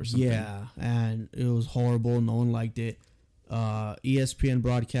Football or something. Yeah, and it was horrible. No one liked it. ESPN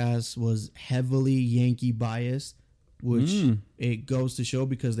broadcast was heavily Yankee biased, which it goes to show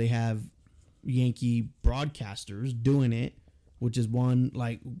because they have Yankee broadcasters doing it, which is one,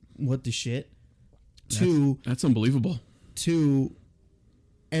 like, what the shit. That's unbelievable. Two,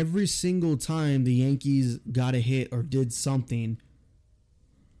 every single time the Yankees got a hit or did something,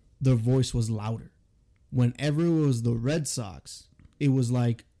 their voice was louder. Whenever it was the Red Sox, it was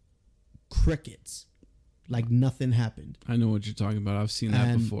like crickets. Like nothing happened. I know what you're talking about. I've seen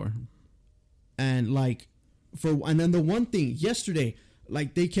that before. And then the one thing yesterday,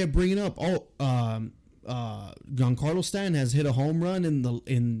 like they kept bringing up, Giancarlo Stanton has hit a home run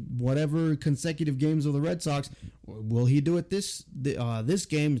in whatever consecutive games of the Red Sox. Will he do it this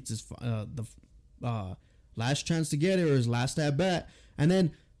game? It's his last chance to get it or his last at bat. And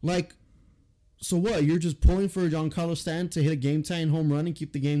then like, so what? You're just pulling for Giancarlo Stanton to hit a game-tying home run and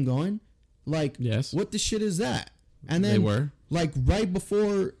keep the game going? Like, yes. What the shit is that? And then, they were. Like, right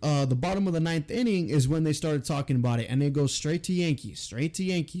before the bottom of the ninth inning is when they started talking about it. And they go straight to Yankees,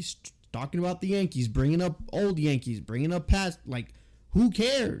 talking about the Yankees, bringing up old Yankees, bringing up past. Like, who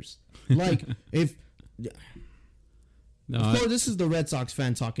cares? Like, if... of course, this is the Red Sox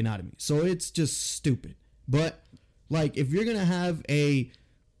fan talking out of me. So it's just stupid. But, like, if you're going to have a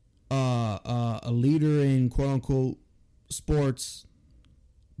leader in quote-unquote sports...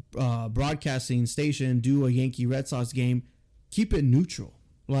 broadcasting station do a Yankee Red Sox game, keep it neutral,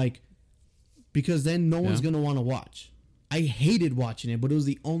 like, because then no one's gonna want to watch. I hated watching it, but it was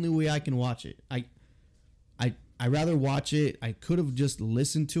the only way I can watch it. I rather watch it. I could have just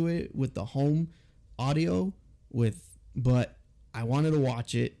listened to it with the home audio but I wanted to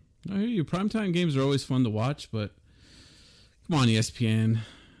watch it. I hear you. Primetime games are always fun to watch, but come on, ESPN.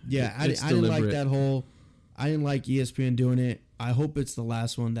 Yeah, I didn't like that whole. I didn't like ESPN doing it. I hope it's the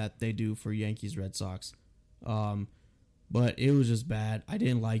last one that they do for Yankees Red Sox. But it was just bad. I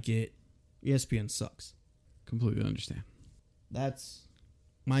didn't like it. ESPN sucks. Completely understand. That's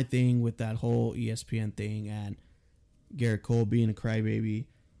my thing with that whole ESPN thing and Garrett Cole being a crybaby.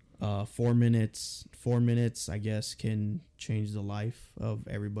 4 minutes, I guess, can change the life of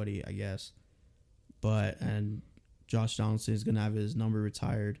everybody, I guess. And Josh Donaldson is going to have his number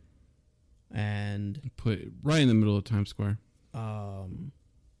retired. And put it right in the middle of Times Square.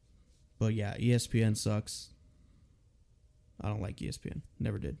 But yeah, ESPN sucks. I don't like ESPN.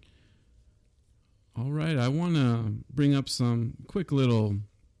 Never did. All right, I want to bring up some quick little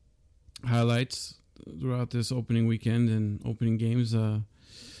highlights throughout this opening weekend and opening games.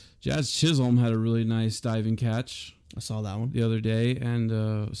 Jazz Chisholm had a really nice diving catch. I saw that one the other day,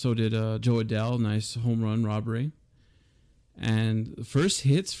 and so did Joe Adele. Nice home run robbery. And the first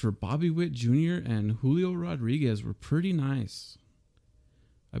hits for Bobby Witt Jr. and Julio Rodriguez were pretty nice.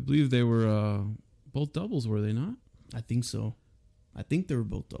 I believe they were both doubles, were they not? I think so. I think they were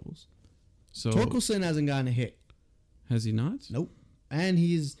both doubles. So Torkelson hasn't gotten a hit. Has he not? Nope. And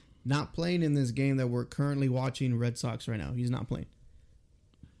he's not playing in this game that we're currently watching, Red Sox, right now. He's not playing.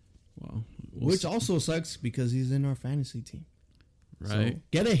 Well, which also sucks because he's in our fantasy team. Right. So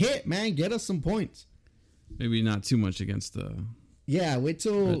get a hit, man. Get us some points. Maybe not too much against the wait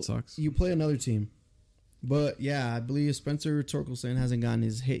till Red Sox. You play another team. But yeah, I believe Spencer Torkelson hasn't gotten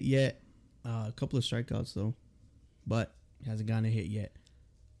his hit yet. A couple of strikeouts though, but hasn't gotten a hit yet.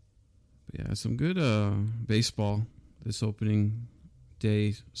 But yeah, some good baseball this opening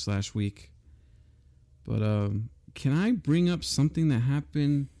day / week. But can I bring up something that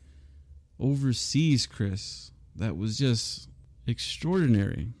happened overseas, Chris? That was just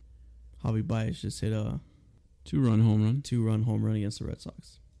extraordinary. Javi Baez just hit a 2-run home run. 2-run home run against the Red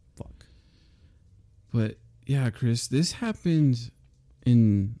Sox. Fuck. But Yeah, Chris, this happened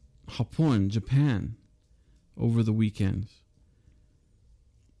in Japan, over the weekend.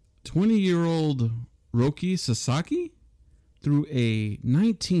 20-year-old Roki Sasaki threw a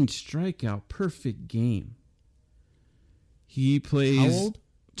 19 strikeout perfect game. He plays... How old?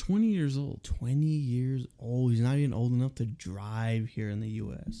 20 years old. 20 years old. He's not even old enough to drive here in the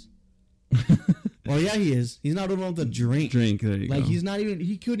U.S. Well, yeah, he is. He's not old enough to drink. There you go. Like,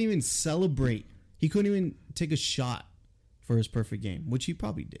 he couldn't even celebrate. He couldn't even take a shot for his perfect game, which he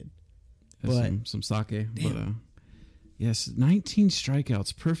probably did. But some sake. But, yes, 19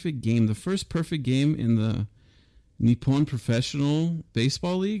 strikeouts. Perfect game. The first perfect game in the Nippon Professional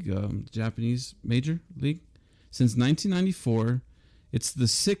Baseball League, the Japanese Major League, since 1994. It's the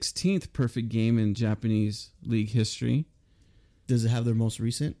 16th perfect game in Japanese league history. Does it have their most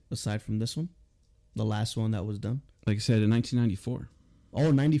recent, aside from this one? The last one that was done? Like I said, in 1994.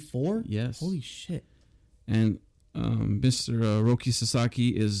 Oh, 94? Yes. Holy shit. And Mr. Roki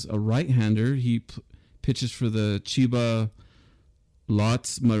Sasaki is a right-hander. He pitches for the Chiba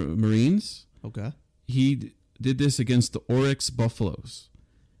Lots Marines. Okay. He did this against the Oryx Buffaloes.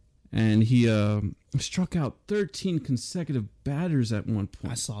 And he struck out 13 consecutive batters at one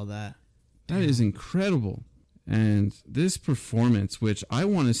point. I saw that. That is incredible. And this performance, which I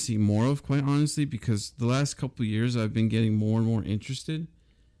want to see more of, quite honestly, because the last couple of years I've been getting more and more interested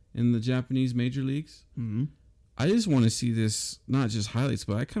in the Japanese major leagues. Mm-hmm. I just want to see this, not just highlights,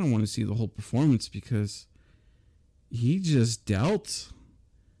 but I kind of want to see the whole performance because he just dealt.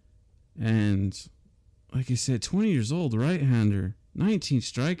 And like I said, 20 years old, right-hander, 19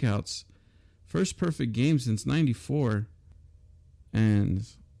 strikeouts, first perfect game since 94. And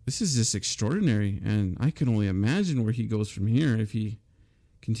this is just extraordinary. And I can only imagine where he goes from here if he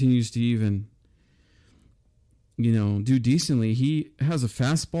continues to even, do decently. He has a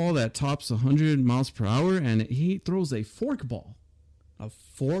fastball that tops 100 miles per hour, and he throws a fork ball. A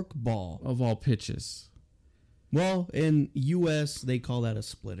fork ball? Of all pitches. Well, in U.S., they call that a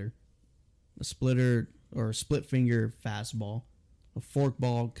splitter. A splitter or a split finger fastball. A fork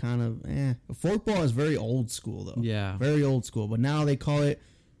ball kind of, A fork ball is very old school, though. Yeah. Very old school. But now they call it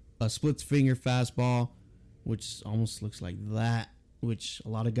a split finger fastball, which almost looks like that, which a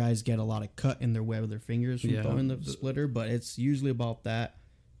lot of guys get a lot of cut in their web of their fingers from throwing the splitter, but it's usually about that.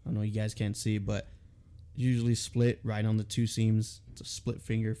 I know you guys can't see, but usually split right on the two seams. It's a split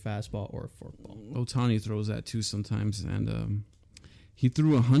finger fastball or a fork ball. Ohtani throws that too sometimes, and he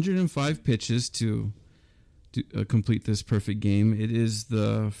threw 105 pitches to complete this perfect game. It is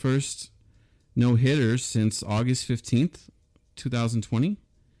the first no-hitter since August 15th, 2020.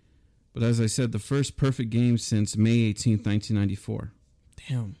 But as I said, the first perfect game since May 18th, 1994.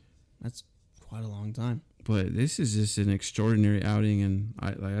 Damn, that's quite a long time. But this is just an extraordinary outing, and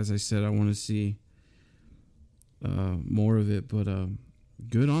as I said, I want to see more of it. But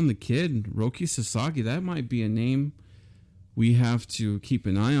good on the kid, Roki Sasaki. That might be a name we have to keep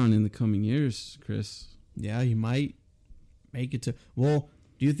an eye on in the coming years, Chris. Yeah, he might make it to... Well,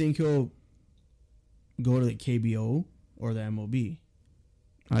 do you think he'll go to the KBO or the MLB?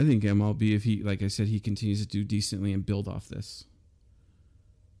 I think MLB, if he, like I said, he continues to do decently and build off this.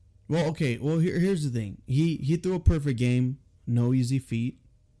 Well, okay. Well, here's the thing. He threw a perfect game. No easy feat,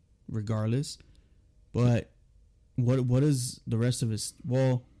 regardless. But what is the rest of his...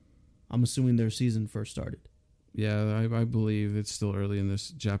 Well, I'm assuming their season first started. Yeah, I believe it's still early in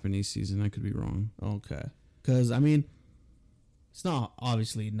this Japanese season. I could be wrong. Okay. Because, I mean, it's not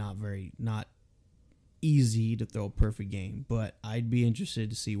easy to throw a perfect game, but I'd be interested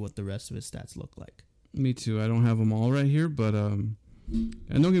to see what the rest of his stats look like. Me too. I don't have them all right here, but and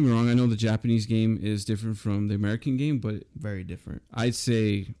don't get me wrong, I know the Japanese game is different from the American game, but very different. I'd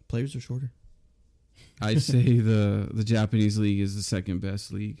say players are shorter. I'd say the Japanese league is the second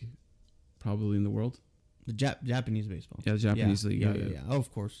best league probably in the world. The Japanese baseball. Yeah, the Japanese league. Yeah. Oh,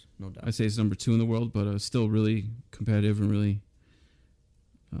 of course, no doubt. I'd say it's number 2 in the world, but still really competitive and really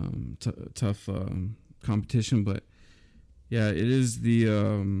tough competition. But yeah, it is the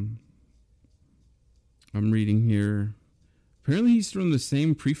I'm reading here. Apparently he's from the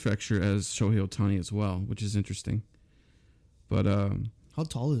same prefecture as Shohei Ohtani as well, which is interesting. But how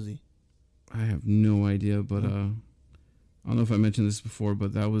tall is he? I have no idea, but I don't know if I mentioned this before,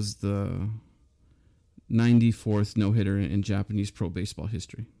 but that was the 94th no-hitter in Japanese pro baseball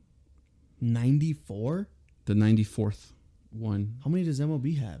history. 94? The 94th one. How many does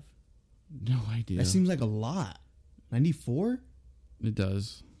MLB have? No idea. That seems like a lot. 94? It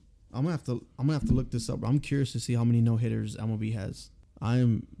does. I'm gonna have to look this up. I'm curious to see how many no-hitters MLB has.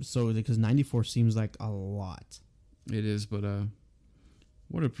 Because 94 seems like a lot. It is, but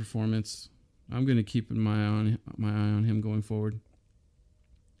what a performance. I'm gonna keep my eye on him going forward.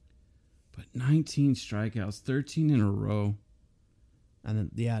 But 19 strikeouts, 13 in a row. And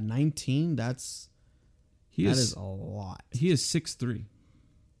then 19. That is a lot. He is 6'3".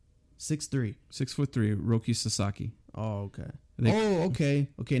 6'3". 6'3", Roki Sasaki. Oh, okay.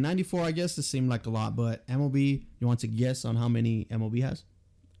 Okay. 94, I guess it seemed like a lot, but MLB, you want to guess on how many MLB has?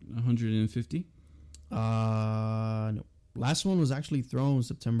 150? No. Last one was actually thrown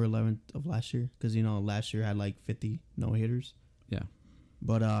September 11th of last year, because, last year had like 50 no-hitters. Yeah.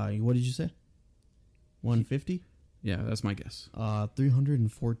 But what did you say? 150? Yeah, that's my guess.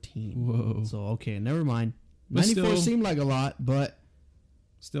 314. Whoa. So, okay, never mind. But 94 seemed like a lot, but...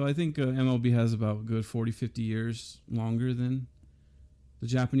 Still, I think MLB has about a good 40, 50 years longer than the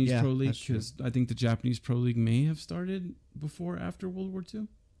Japanese Pro League. Because I think the Japanese Pro League may have started before or after World War II.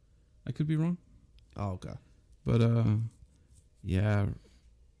 I could be wrong. Oh, okay. But, yeah.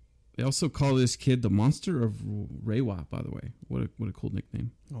 They also call this kid the Monster of Reiwa, by the way. What a cool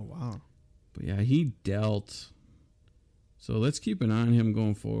nickname. Oh, wow. But, yeah, he dealt. So, let's keep an eye on him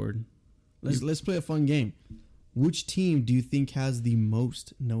going forward. Let's play a fun game. Which team do you think has the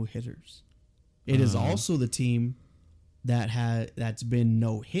most no-hitters? It is also the team that's been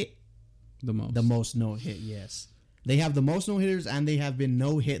no-hit. The most. The most no-hit, yes. They have the most no-hitters, and they have been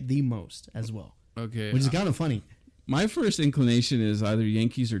no-hit the most as well. Okay. Which is kind of funny. My first inclination is either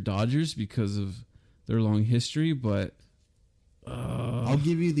Yankees or Dodgers because of their long history, but... I'll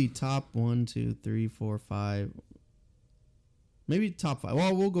give you the top 1, 2, 3, 4, 5... Maybe top 5.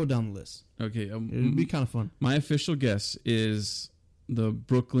 Well, we'll go down the list. Okay. It'll be kind of fun. My official guess is the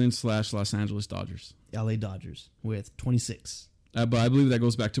Brooklyn/Los Angeles Dodgers. LA Dodgers with 26. But I believe that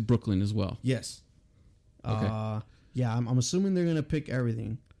goes back to Brooklyn as well. Yes. Okay. Yeah, I'm assuming they're going to pick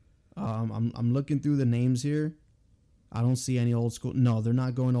everything. I'm looking through the names here. I don't see any old school. No, they're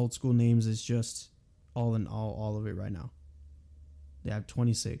not going old school names. It's just all of it right now. They have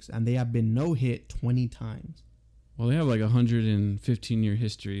 26. And they have been no-hit 20 times. Well, they have like 115-year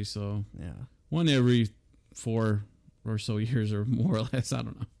history, so yeah, one every 4 or so years or more or less. I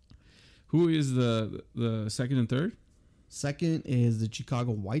don't know. Who is the second and third? Second is the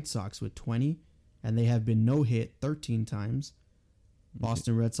Chicago White Sox with 20, and they have been no-hit 13 times.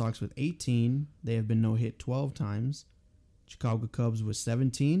 Boston Red Sox with 18. They have been no-hit 12 times. Chicago Cubs with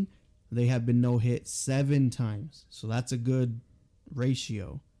 17. They have been no-hit 7 times. So that's a good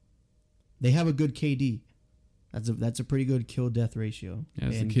ratio. They have a good KD. That's a pretty good kill-death ratio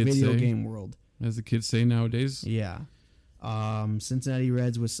in video game world. As the kids say nowadays. Yeah. Cincinnati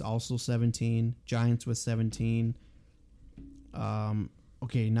Reds was also 17. Giants with 17.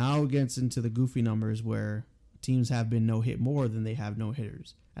 Okay, now it gets into the goofy numbers where teams have been no-hit more than they have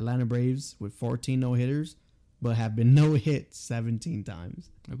no-hitters. Atlanta Braves with 14 no-hitters, but have been no-hit 17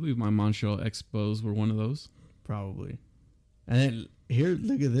 times. I believe my Montreal Expos were one of those. Probably. And then here,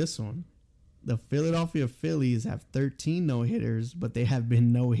 look at this one. The Philadelphia Phillies have 13 no-hitters, but they have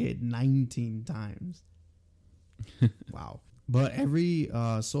been no-hit 19 times. Wow. But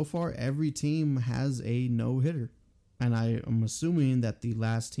so far, every team has a no-hitter. And I am assuming that the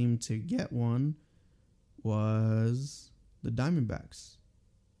last team to get one was the Diamondbacks.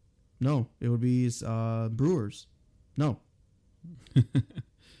 No, it would be Brewers. No.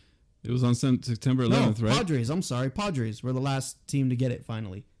 It was on September 11th, right? Padres. I'm sorry. Padres were the last team to get it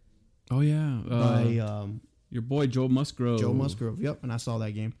finally. Oh, yeah. By your boy, Joe Musgrove. Joe Musgrove, yep. And I saw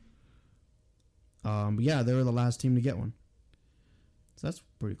that game. But yeah, they were the last team to get one. So that's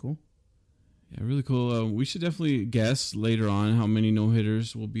pretty cool. Yeah, really cool. We should definitely guess later on how many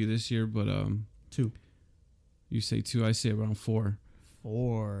no-hitters will be this year, but 2. You say 2, I say around 4.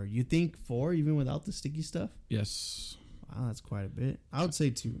 4. You think 4 even without the sticky stuff? Yes. Wow, that's quite a bit. I would say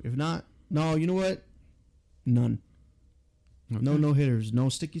 2. If not, no, you know what? None. Okay. No hitters. No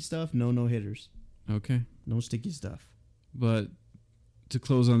sticky stuff. No hitters. Okay. No sticky stuff. But to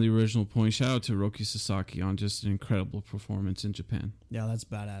close on the original point, shout out to Roki Sasaki on just an incredible performance in Japan. Yeah, that's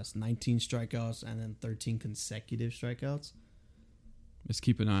badass. 19 strikeouts and then 13 consecutive strikeouts. Let's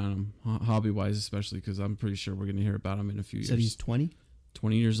keep an eye on him, hobby-wise especially, because I'm pretty sure we're going to hear about him in a few years. Said he's 20?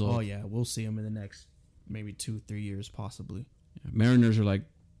 20 years old. Oh, yeah. We'll see him in the next maybe 2-3 years, possibly. Yeah, Mariners are like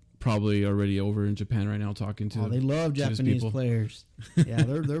probably already over in Japan right now talking to. Oh, they love Japanese players. Yeah,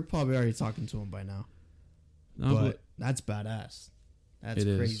 they're probably already talking to him by now. No, but that's badass. That's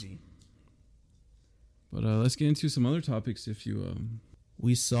crazy. But let's get into some other topics. If you,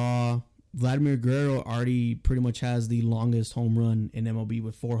 we saw Vladimir Guerrero already pretty much has the longest home run in MLB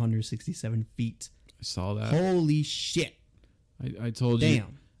with 467 feet. I saw that. Holy shit! I told you.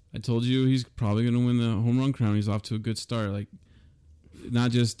 Damn. I told you he's probably going to win the home run crown. He's off to a good start. Like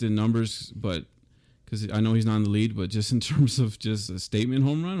not just in numbers, but because I know he's not in the lead, but just in terms of just a statement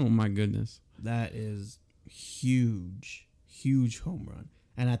home run. Oh my goodness, that is huge home run.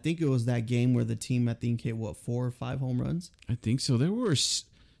 And I think it was that game where the team hit 4 or 5 home runs. I think so. There were,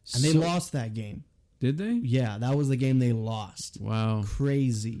 and they lost that game. Did they? Yeah, that was the game they lost. Wow,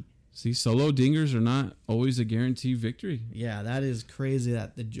 crazy. See, solo dingers are not always a guaranteed victory. Yeah, that is crazy.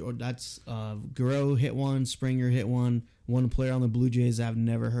 Guerrero hit one, Springer hit one. One player on the Blue Jays I've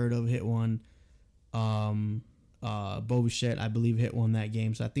never heard of hit one. Bo Bichette, I believe, hit one that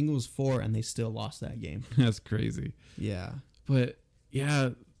game. So I think it was 4, and they still lost that game. That's crazy. Yeah. But,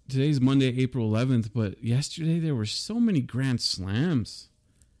 yeah, today's Monday, April 11th, but yesterday there were so many grand slams.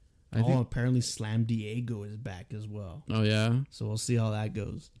 Apparently Slam Diego is back as well. Oh, yeah? So we'll see how that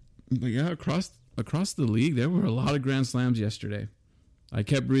goes. But, yeah, across the league, there were a lot of grand slams yesterday. I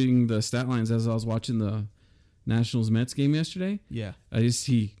kept reading the stat lines as I was watching the Nationals-Mets game yesterday. Yeah. I just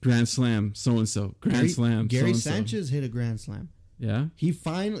see grand slam, so-and-so, slam, Gary so-and-so. Sanchez hit a grand slam. Yeah? He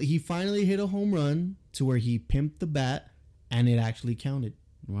finally hit a home run to where he pimped the bat, and it actually counted.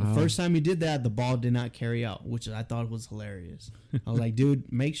 Wow. The first time he did that, the ball did not carry out, which I thought was hilarious. I was like,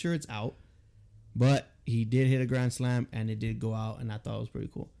 dude, make sure it's out. But he did hit a grand slam, and it did go out, and I thought it was pretty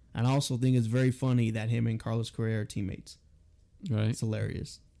cool. And I also think it's very funny that him and Carlos Correa are teammates. Right. It's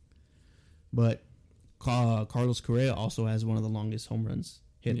hilarious. But Carlos Correa also has one of the longest home runs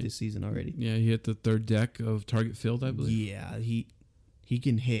hit this season already. Yeah, he hit the 3rd deck of target field, I believe. Yeah, he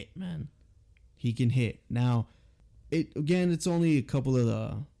can hit, man. He can hit. Now, it's only a couple of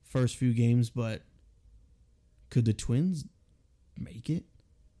the first few games, but could the Twins make it?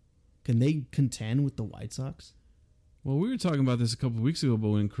 Can they contend with the White Sox? Well, we were talking about this a couple of weeks ago, but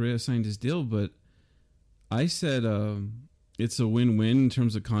when Correa signed his deal, but I said it's a win-win in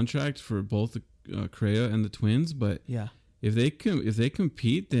terms of contract for both Correa and the Twins. But yeah, if they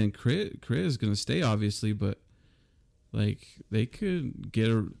compete, then Correa is going to stay, obviously. But like they could get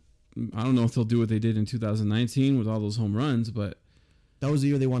I don't know if they'll do what they did in 2019 with all those home runs, but that was the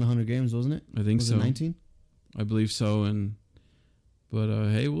year they won 100 games, wasn't it? I think so. 19? I believe so.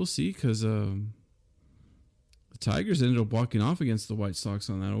 But hey, we'll see, because the Tigers ended up walking off against the White Sox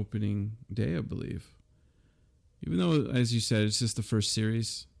on that opening day, I believe. Even though, as you said, it's just the first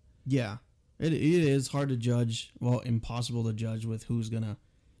series. Yeah, it is hard to judge. Well, impossible to judge with who's going to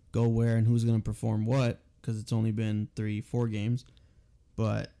go where and who's going to perform what, because it's only been 3-4 games.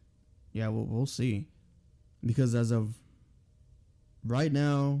 But yeah, we'll see. Because as of right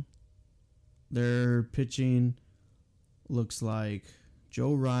now, their pitching looks like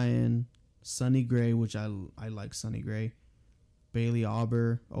Joe Ryan, Sonny Gray, which I like Sonny Gray, Bailey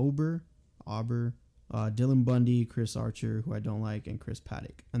Ober, Dylan Bundy, Chris Archer, who I don't like, and Chris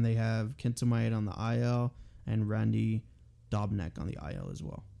Paddock. And they have Kenta Maeda on the IL and Randy Dobnak on the IL as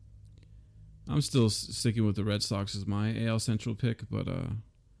well. I'm still sticking with the Red Sox as my AL Central pick, but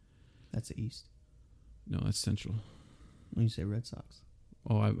that's the East. No, that's Central. When you say Red Sox.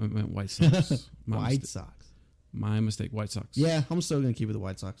 Oh, I meant White Sox. White Sox. My mistake, White Sox. Yeah, I'm still gonna keep it the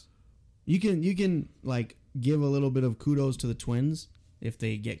White Sox. You can like give a little bit of kudos to the Twins if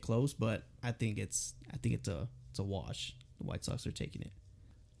they get close, but I think it's a wash. The White Sox are taking it.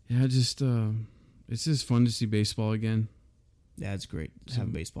 Yeah, it's just fun to see baseball again. Yeah, it's great to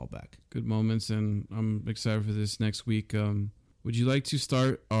have baseball back. Good moments, and I'm excited for this next week. Would you like to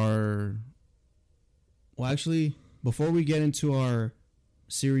start our... Well, actually, before we get into our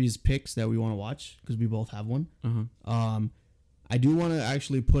series picks that we want to watch, because we both have one, I do want to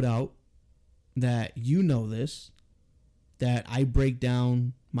actually put out that you know this, that I break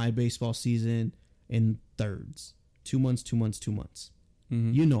down my baseball season in thirds. 2 months, 2 months, 2 months.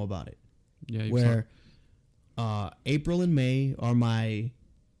 Mm-hmm. You know about it. Yeah, where April and May are my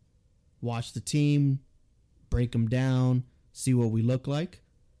watch the team, break them down, see what we look like.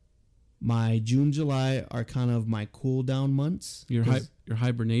 My June, July are kind of my cool down months. Your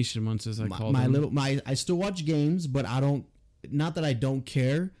hibernation months, as I call them. I still watch games, but I don't. Not that I don't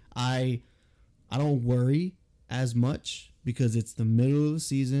care. I don't worry as much because it's the middle of the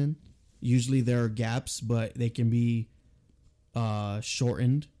season. Usually there are gaps, but they can be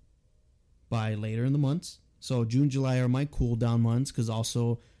shortened by later in the months. So June, July are my cool down months because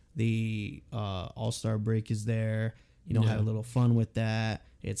also the All-Star break is there. Have a little fun with that.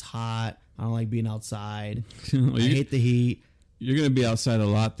 It's hot. I don't like being outside. I hate the heat. You're going to be outside a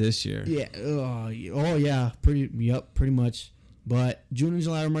lot this year. Yeah. Oh yeah. Pretty much. But June and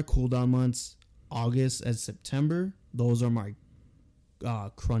July are my cool down months. August and September, those are my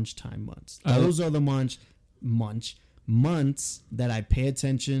crunch time months. Those are the months that I pay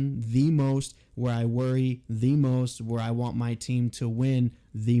attention the most, where I worry the most, where I want my team to win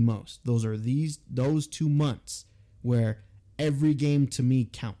the most. Those 2 months where every game to me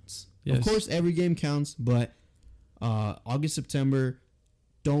counts. Yes. Of course, every game counts, but August, September,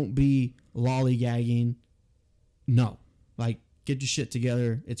 don't be lollygagging. No. Like, get your shit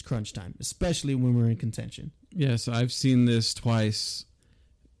together. It's crunch time, especially when we're in contention. Yes, I've seen this twice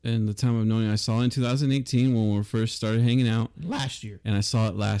in the time I've known you. I saw it in 2018 when we first started hanging out. Last year. And I saw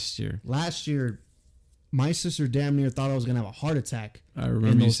it last year. Last year, my sister damn near thought I was going to have a heart attack. I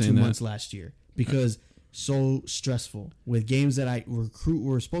remember you saying that. In those 2 months last year. Because so stressful. With games that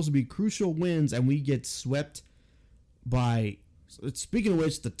were supposed to be crucial wins, and we get swept by... Speaking of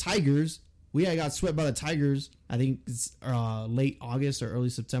which, the Tigers... We got swept by the Tigers, I think it's late August or early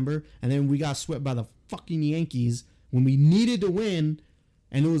September. And then we got swept by the fucking Yankees when we needed to win.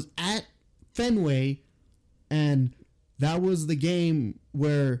 And it was at Fenway. And that was the game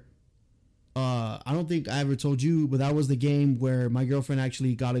where, I don't think I ever told you, but that was the game where my girlfriend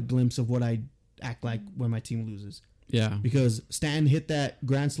actually got a glimpse of what I act like when my team loses. Yeah. Because Stanton hit that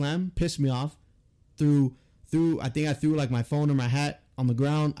grand slam, pissed me off. I think I threw like my phone or my hat on the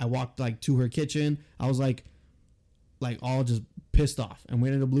ground. I walked like to her kitchen. I was like all just pissed off, and we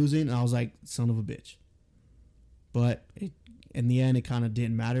ended up losing. And I was like, son of a bitch. But in the end, it kind of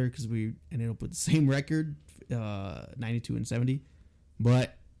didn't matter because we ended up with the same record, 92-70.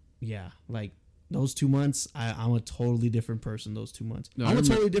 But yeah, like those 2 months, I'm a totally different person. Those 2 months, I'm a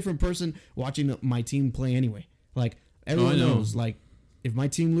totally different person watching my team play anyway. Like everyone knows, like if my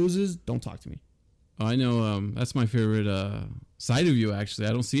team loses, don't talk to me. Oh, I know. That's my favorite side of you. Actually,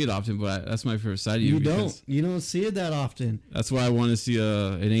 I don't see it often, but that's my favorite side of you. You don't see it that often. That's why I want to see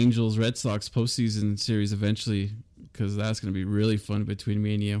an Angels Red Sox postseason series eventually, because that's going to be really fun between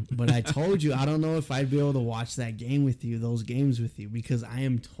me and you. But I told you, I don't know if I'd be able to watch that game with you, those games with you, because I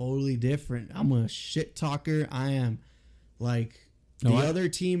am totally different. I'm a shit talker. I am like the other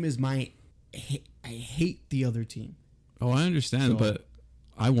team is I hate the other team. Oh, I understand, but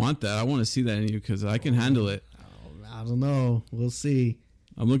I want that. I want to see that in you because I can handle it. I don't know. We'll see.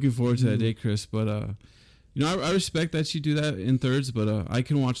 I'm looking forward to that day, Chris. But, I respect that you do that in thirds, but I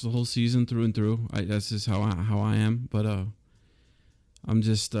can watch the whole season through and through. That's just how I am. But I'm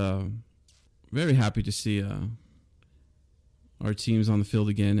just very happy to see our teams on the field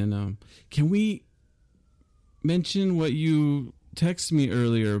again. And can we mention what you texted me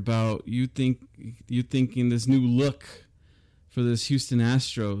earlier about you thinking this new look for this Houston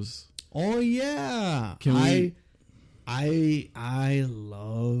Astros? Oh yeah, I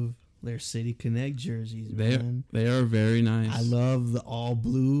love their City Connect jerseys. They are very nice. I love the all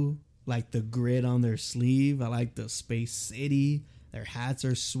blue, like the grid on their sleeve. I like the Space City. Their hats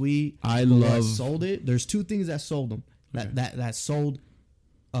are sweet. What sold it. There's two things that sold them. That sold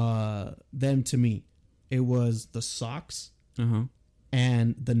them to me. It was the socks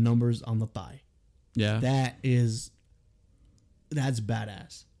and the numbers on the thigh. Yeah, that's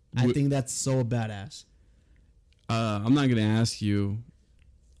badass. I think that's so badass. I'm not gonna ask you,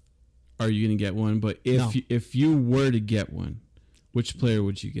 are you gonna get one? But if you were to get one, which player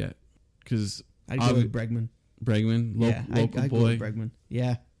would you get? Because I'd go with Bregman. Bregman, local boy. Go with Bregman.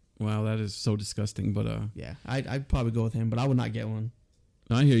 Yeah. Wow, that is so disgusting. But yeah, I'd probably go with him, but I would not get one.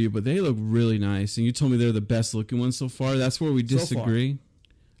 I hear you, but they look really nice, and you told me they're the best looking ones so far. That's where we disagree.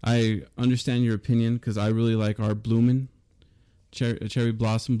 I understand your opinion because I really like our bloomin'. Cherry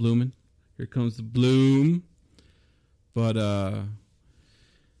blossom blooming. Here comes the bloom. But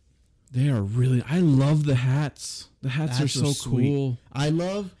they are really. I love the hats. The hats are so cool. I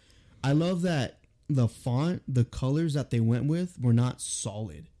love that the font, the colors that they went with were not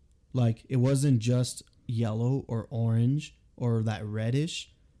solid. Like it wasn't just yellow or orange or that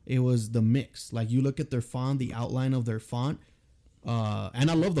reddish. It was the mix. Like you look at their font, the outline of their font.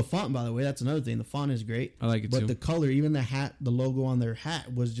 And I love the font, by the way. That's another thing. The font is great. I like it too. But the color, even the hat, the logo on their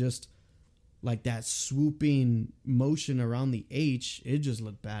hat was just like that swooping motion around the H. It just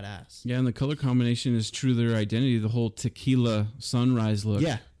looked badass. Yeah, and the color combination is true to their identity. The whole tequila sunrise look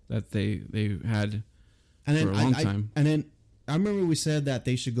that they had for a long time. And then I remember we said that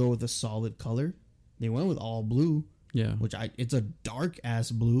they should go with a solid color. They went with all blue. Yeah. Which it's a dark ass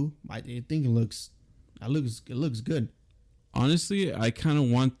blue. I think it looks good. Honestly, I kind of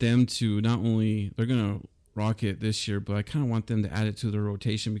want them to not only they're gonna rock it this year, but I kind of want them to add it to their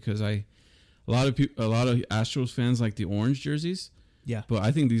rotation because a lot of Astros fans like the orange jerseys. Yeah, but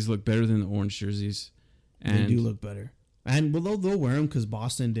I think these look better than the orange jerseys. And they do look better. And they'll wear them because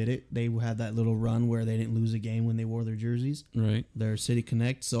Boston did it. They had that little run where they didn't lose a game when they wore their jerseys. Right. Their City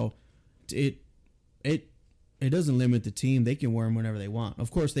Connect. So it it doesn't limit the team. They can wear them whenever they want.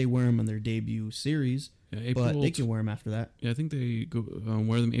 Of course, they wear them in their debut series, but they can wear them after that. Yeah, I think they go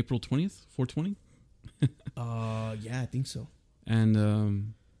wear them April 20th, 420. Yeah, I think so. And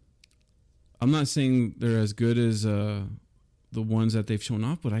I'm not saying they're as good as the ones that they've shown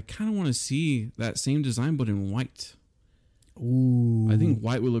off, but I kind of want to see that same design, but in white. Ooh, I think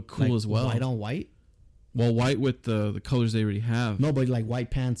white would look cool as well. White on white. Well, white with the colors they already have. No, but like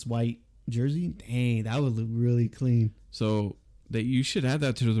white pants, white jersey. Dang, that would look really clean. So you should add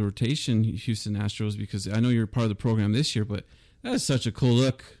that to the rotation, Houston Astros, because I know you're part of the program this year, but that is such a cool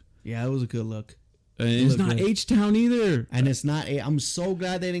look. Yeah, it was a good look. And it's not H-Town either. And it's not. I'm so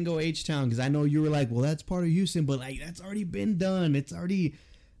glad they didn't go H-Town, because I know you were like, well, that's part of Houston, but like that's already been done. It's already,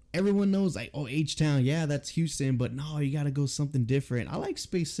 everyone knows like, oh, H-Town, yeah, that's Houston, but no, you got to go something different. I like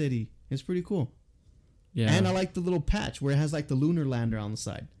Space City. It's pretty cool. Yeah. And I like the little patch where it has like the lunar lander on the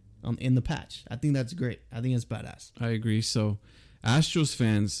side, in the patch. I think that's great. I think it's badass. I agree. So, Astros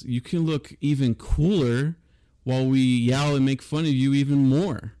fans, you can look even cooler while we yell and make fun of you even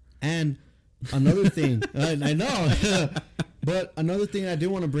more. And another thing, I know, but another thing I do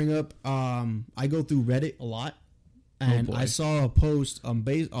want to bring up, I go through Reddit a lot, and I saw a post on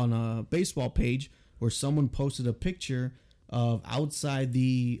a baseball page where someone posted a picture of outside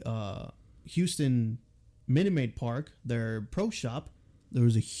the Houston Minute Maid Park, their pro shop. There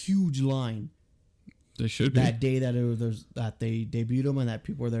was a huge line. There should be. That day that they debuted them and that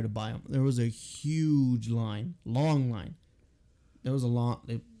people were there to buy them. There was a huge line, long line. There was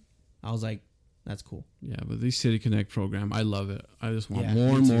I was like, that's cool. Yeah, but the City Connect program, I love it. I just want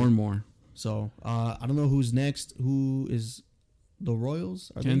more and more. So I don't know who's next. Who is the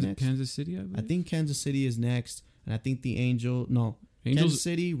Royals? Are they next? Kansas City, I think Kansas City is next, and I think the Angels. Kansas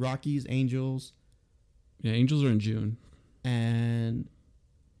City, Rockies, Angels. Yeah, Angels are in June. And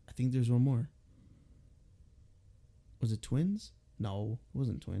I think there's one more. Was it Twins? No, it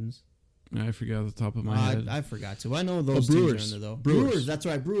wasn't Twins. I forgot off the top of my head. I forgot to. I know those teams are in there, though. Brewers. That's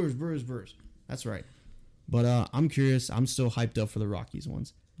right. Brewers. That's right. But I'm curious. I'm still hyped up for the Rockies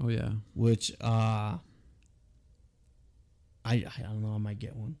ones. Oh, yeah. Which, I don't know. I might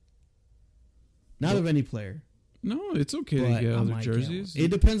get one. Not of any player. No, it's okay to get other jerseys. It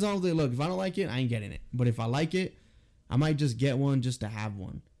depends on how they look. If I don't like it, I ain't getting it. But if I like it, I might just get one just to have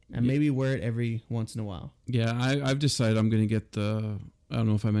one. And maybe wear it every once in a while. Yeah, I've decided I'm going to get I don't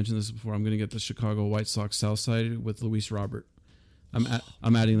know if I mentioned this before, I'm going to get the Chicago White Sox Southside with Luis Robert.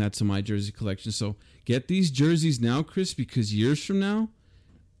 I'm adding that to my jersey collection. So get these jerseys now, Chris, because years from now,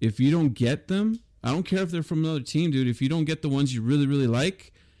 if you don't get them, I don't care if they're from another team, dude. If you don't get the ones you really, really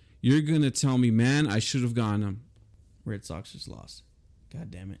like, you're going to tell me, man, I should have gotten them. Red Sox just lost. God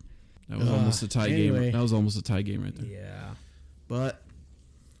damn it. That was almost a tie game. That was almost a tie game right there. Yeah. But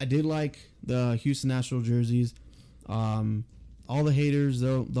I did like the Houston National jerseys. All the haters,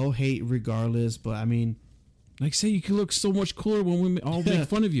 they'll hate regardless. But, I mean, like say, you can look so much cooler when we all make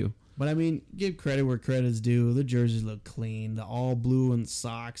fun of you. But, I mean, give credit where credit's due. The jerseys look clean. The all blue and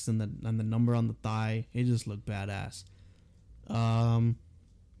socks and the number on the thigh. It just looked badass.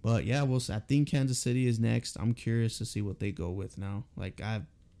 But yeah, I think Kansas City is next. I'm curious to see what they go with now. Like, I have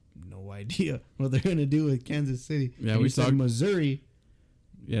no idea what they're gonna do with Kansas City. Yeah, we saw Missouri.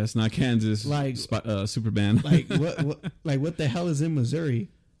 Yeah, it's not Kansas. Like super band. Like what the hell is in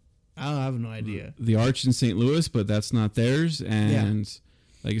Missouri? I have no idea. The Arch in St. Louis, but that's not theirs. And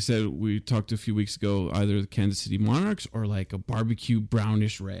like I said, we talked a few weeks ago, either the Kansas City Monarchs or like a barbecue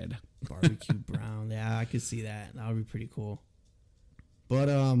brownish red. Barbecue brown. Yeah, I could see that. That would be pretty cool. But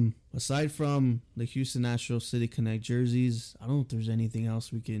aside from the Houston National City Connect jerseys, I don't know if there's anything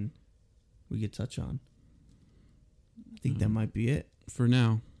else we could touch on. I think that might be it for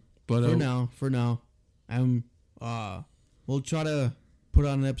now. But for now, we'll try to put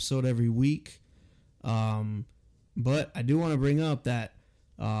on an episode every week. But I do want to bring up that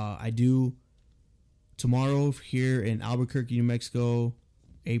tomorrow here in Albuquerque, New Mexico.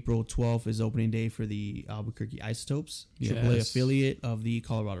 April 12th is opening day for the Albuquerque Isotopes, AAA affiliate of the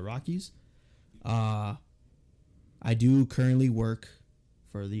Colorado Rockies. I do currently work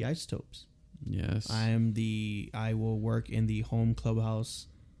for the Isotopes. Yes. I will work in the home clubhouse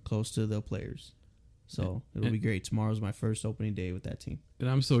close to the players. So it'll be great. Tomorrow's my first opening day with that team. And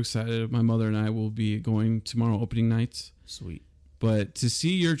I'm so excited. My mother and I will be going tomorrow opening nights. Sweet. But to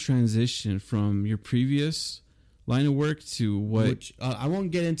see your transition from your previous line of work to what I won't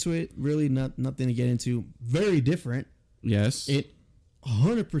get into it. Really, nothing to get into. Very different. Yes,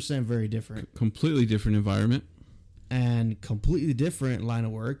 100% very different. Completely different environment and completely different line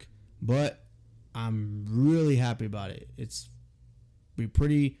of work. But I'm really happy about it. It's be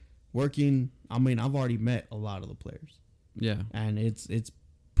pretty working. I mean, I've already met a lot of the players. Yeah. And it's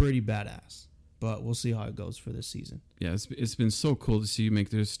pretty badass. But we'll see how it goes for this season. Yeah, it's been so cool to see you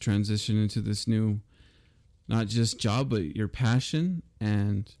make this transition into this new, not just job, but your passion.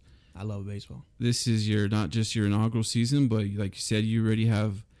 And I love baseball. This is not just your inaugural season, but like you said, you already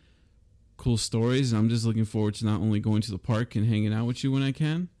have cool stories. And I'm just looking forward to not only going to the park and hanging out with you when I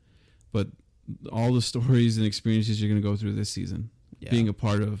can, but all the stories and experiences you're going to go through this season. Yeah. Being a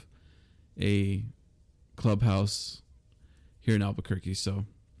part of a clubhouse here in Albuquerque. So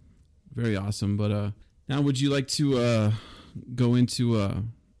very awesome. But now would you like to go into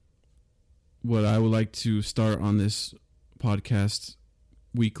what I would like to start on this podcast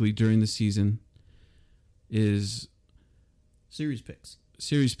weekly during the season is series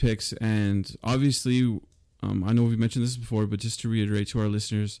picks. And obviously, I know we've mentioned this before, but just to reiterate to our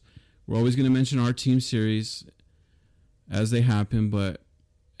listeners, we're always going to mention our team series as they happen, but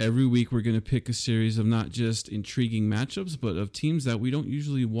every week we're going to pick a series of not just intriguing matchups, but of teams that we don't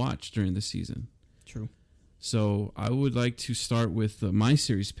usually watch during the season. True. So I would like to start with my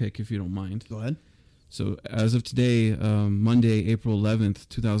series pick, if you don't mind. Go ahead. So as of today, Monday, April 11th,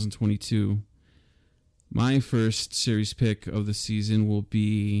 2022, my first series pick of the season will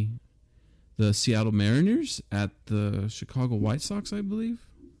be the Seattle Mariners at the Chicago White Sox, I believe.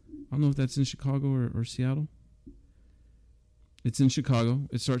 I don't know if that's in Chicago or Seattle. It's in Chicago.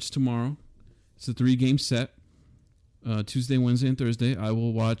 It starts tomorrow. It's a 3-game set. Tuesday, Wednesday, and Thursday. I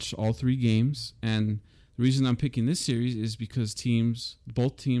will watch all 3 games. And the reason I'm picking this series is because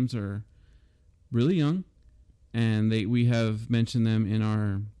both teams are really young. And we have mentioned them in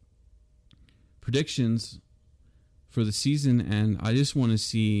our predictions for the season. And I just want to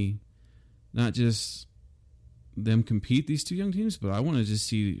see not just them compete, these 2 young teams, but I want to just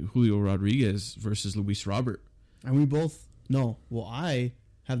see Julio Rodriguez versus Luis Robert. And we both know. Well, I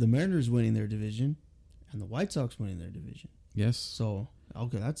have the Mariners winning their division and the White Sox winning their division. Yes. So,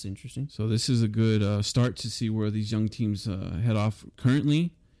 okay, that's interesting. So this is a good start to see where these young teams head off.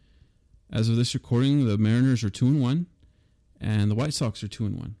 Currently, as of this recording, the Mariners are 2-1, and the White Sox are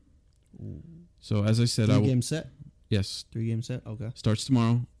 2-1. Ooh. So as I said, 3-game set. Yes. 3-game set. Okay. Starts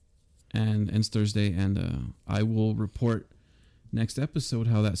tomorrow and ends Thursday, and I will report next episode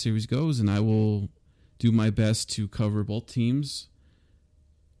how that series goes, and I will do my best to cover both teams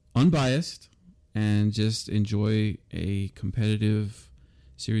unbiased and just enjoy a competitive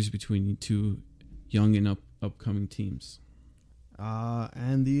series between 2 young and upcoming teams.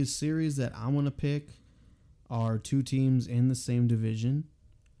 And these series that I'm going to pick are 2 teams in the same division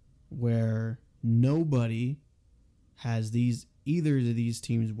where nobody has either of these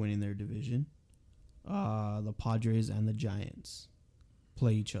teams winning their division. The Padres and the Giants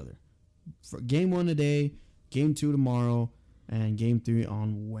play each other. For game 1 today, game 2 tomorrow, and game 3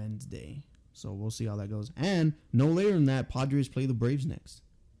 on Wednesday. So we'll see how that goes. And no later than that, Padres play the Braves next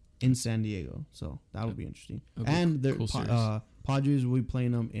in San Diego. So that'll be interesting. And the cool Padres will be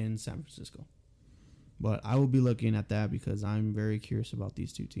playing them in San Francisco. But I will be looking at that because I'm very curious about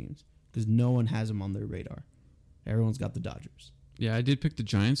these 2 teams because no one has them on their radar. Everyone's got the Dodgers. Yeah, I did pick the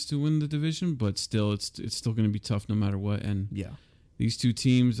Giants to win the division, but still, it's still going to be tough no matter what. And yeah. These 2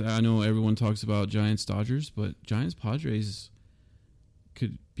 teams, I know everyone talks about Giants-Dodgers, but Giants-Padres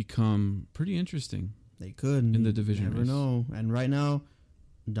could become pretty interesting. They could. In the division race. Never know. And right now,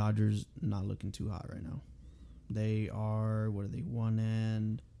 Dodgers not looking too hot right now. They are,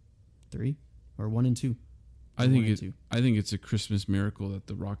 1-3? Or 1-2? I think it's a Christmas miracle that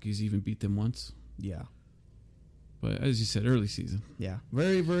the Rockies even beat them once. Yeah. But as you said, early season. Yeah,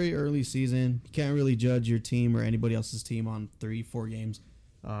 very, very early season. You can't really judge your team or anybody else's team on 3-4 games.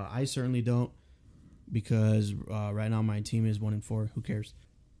 I certainly don't because right now my team is 1-4. Who cares?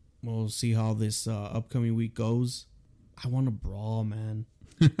 We'll see how this upcoming week goes. I want to brawl, man.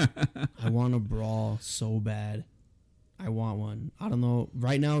 I want to brawl so bad. I want one. I don't know.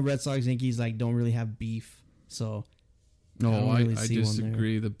 Right now, Red Sox, Yankees don't really have beef. So, I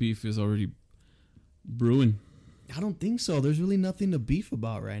disagree. The beef is already brewing. I don't think so. There's really nothing to beef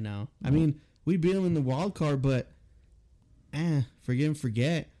about right now. I mean, we beat them in the wild card, but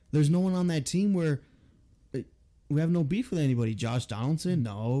forget. There's no one on that team where we have no beef with anybody. Josh Donaldson,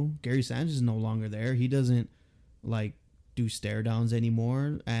 no. Gary Sanchez is no longer there. He doesn't do stare downs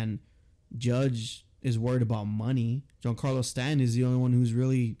anymore. And Judge is worried about money. Giancarlo Stanton is the only one who's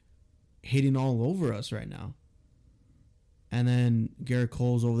really hitting all over us right now. And then Garrett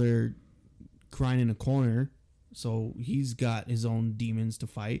Cole's over there crying in a corner. So he's got his own demons to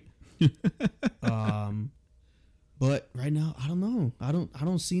fight. But right now, I don't know. I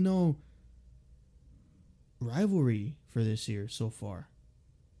don't see no rivalry for this year so far.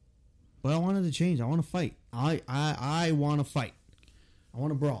 But I wanted to change. I want to fight. I want to fight. I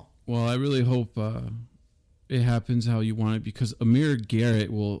want to brawl. Well, I really hope it happens how you want it, because Amir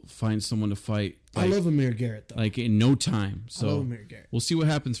Garrett will find someone to fight. I love Amir Garrett, though. Like, in no time. So I love Amir Garrett. We'll see what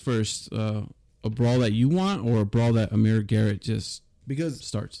happens first. A brawl that you want, or a brawl that Amir Garrett just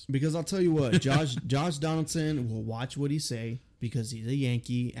starts. Because I'll tell you what, Josh Donaldson will watch what he say, because he's a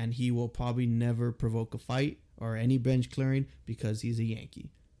Yankee, and he will probably never provoke a fight or any bench clearing because he's a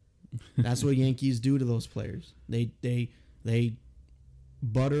Yankee. That's what Yankees do to those players. They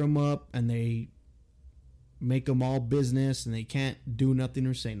butter them up, and they make them all business, and they can't do nothing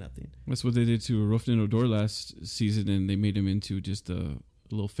or say nothing. That's what they did to Roughman Odor last season, and they made him into just a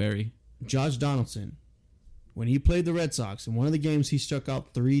little fairy. Josh Donaldson, when he played the Red Sox, in one of the games he struck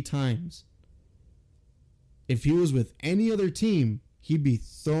out 3 times. If he was with any other team, he'd be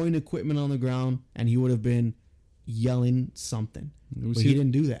throwing equipment on the ground, and he would have been yelling something. But he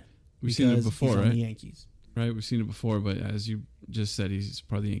didn't do that. We've seen it before, he's on right? the Yankees. Right, we've seen it before, but as you just said, he's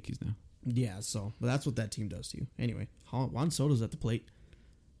part of the Yankees now. Yeah, but that's what that team does to you. Anyway, Juan Soto's at the plate.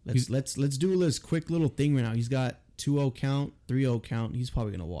 Let's do this quick little thing right now. He's got 2-0 count, 3-0 count. He's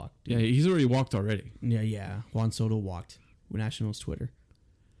probably gonna walk. Dude. Yeah, he's already walked already. Yeah. Juan Soto walked with Nationals Twitter.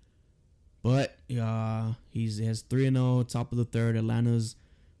 But he has 3-0, top of the third. Atlanta's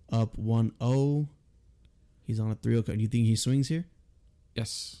up 1-0. He's on a 3-0 count. Do you think he swings here?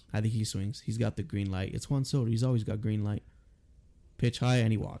 Yes. I think he swings. He's got the green light. It's Juan Soto. He's always got green light. Pitch high,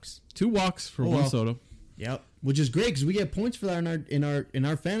 and he walks. 2 walks for Juan Soto. Yep. Which is great, because we get points for that in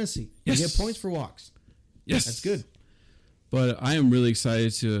our fantasy. Yes. We get points for walks. Yes. That's good. But I am really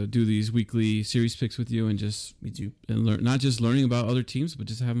excited to do these weekly series picks with you, and just me too, and learn, not just learning about other teams, but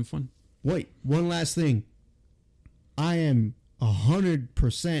just having fun. Wait, one last thing. I am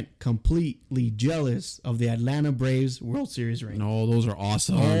 100% completely jealous of the Atlanta Braves World Series ring. Oh, those are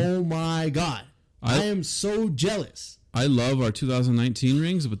awesome. Oh my God. I am so jealous. I love our 2019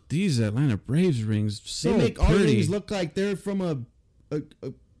 rings, but these Atlanta Braves rings, so they make pretty. Our rings look like they're from a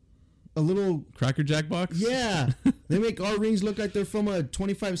little Cracker Jack box. Yeah, they make our rings look like they're from a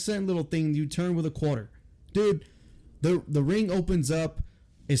 25-cent little thing you turn with a quarter. Dude, the ring opens up.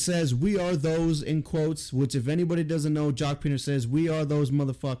 It says "We are those" in quotes, which if anybody doesn't know, Jock Pinner says "We are those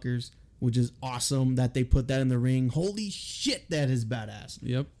motherfuckers," which is awesome that they put that in the ring. Holy shit, that is badass.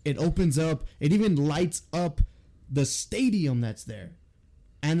 Yep. It opens up. It even lights up the stadium that's there.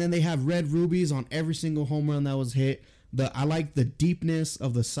 And then they have red rubies on every single home run that was hit. I like the deepness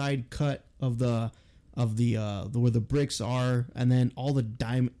of the side cut of the where the bricks are, and then all the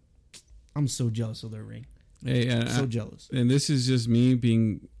diamond. I'm so jealous of their ring. Hey, so jealous. And this is just me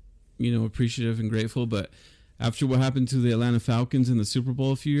being, appreciative and grateful. But after what happened to the Atlanta Falcons in the Super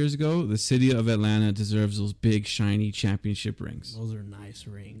Bowl a few years ago, the city of Atlanta deserves those big, shiny championship rings. Those are nice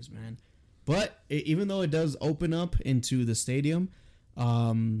rings, man. But even though it does open up into the stadium,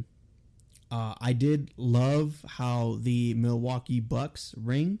 I did love how the Milwaukee Bucks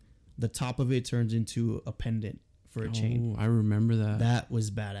ring, the top of it turns into a pendant for a chain. Oh, I remember that. That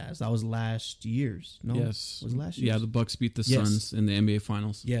was badass. That was last year's. No? Yes. Was it last year's? Yeah, the Bucks beat the Suns in the NBA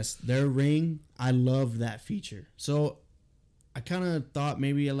Finals. Yes, their ring, I love that feature. So I kind of thought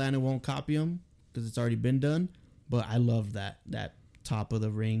maybe Atlanta won't copy them because it's already been done, but I love that top of the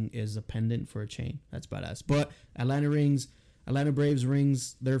ring is a pendant for a chain. That's badass. But Atlanta Braves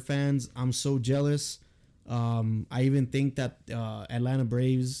rings, their fans, I'm so jealous. I even think that Atlanta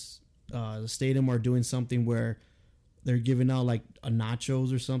Braves stadium are doing something where they're giving out like a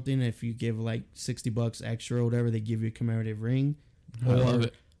nachos or something. If you give like $60 extra or whatever, they give you a commemorative ring. I love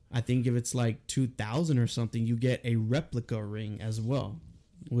it. I think if it's like 2,000 or something, you get a replica ring as well.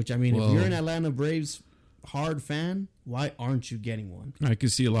 Which, I mean, if you're an Atlanta Braves hard fan, why aren't you getting one? I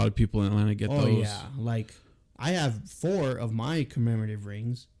could see a lot of people in Atlanta get those. Oh, yeah. Like, I have 4 of my commemorative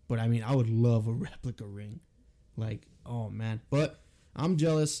rings, but I mean, I would love a replica ring. Like, oh, man. But I'm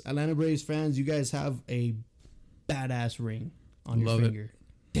jealous. Atlanta Braves fans, you guys have a badass ring on your finger. It.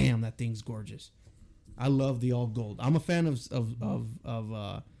 Damn, that thing's gorgeous. I love the all gold. I'm a fan of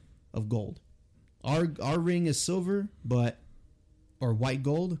gold. Our ring is silver, or white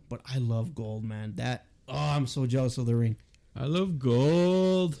gold, but I love gold, man. I'm so jealous of the ring. I love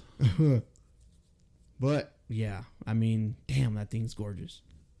gold. But yeah, I mean, damn, that thing's gorgeous.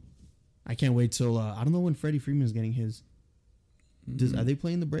 I can't wait till I don't know when Freddie Freeman's getting his. Are they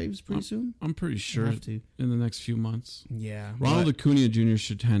playing the Braves pretty soon? I'm pretty sure in the next few months. Yeah. Ronald Acuna Jr.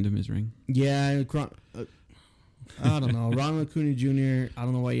 should hand him his ring. Yeah. I don't know. Ronald Acuna Jr., I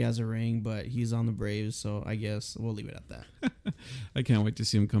don't know why he has a ring, but he's on the Braves, so I guess we'll leave it at that. I can't wait to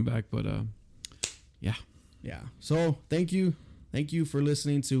see him come back, but yeah. Yeah. So, thank you thank you for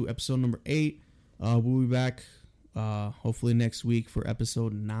listening to episode number 8. We'll be back hopefully next week for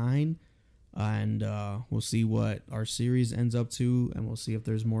episode 9. And we'll see what our series ends up to. And we'll see if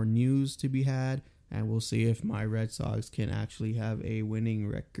there's more news to be had. And we'll see if my Red Sox can actually have a winning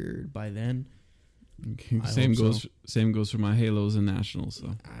record by then. Same goes for my Halos and Nationals.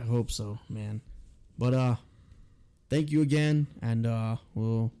 So I hope so, man. But thank you again, and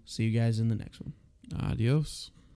we'll see you guys in the next one. Adios.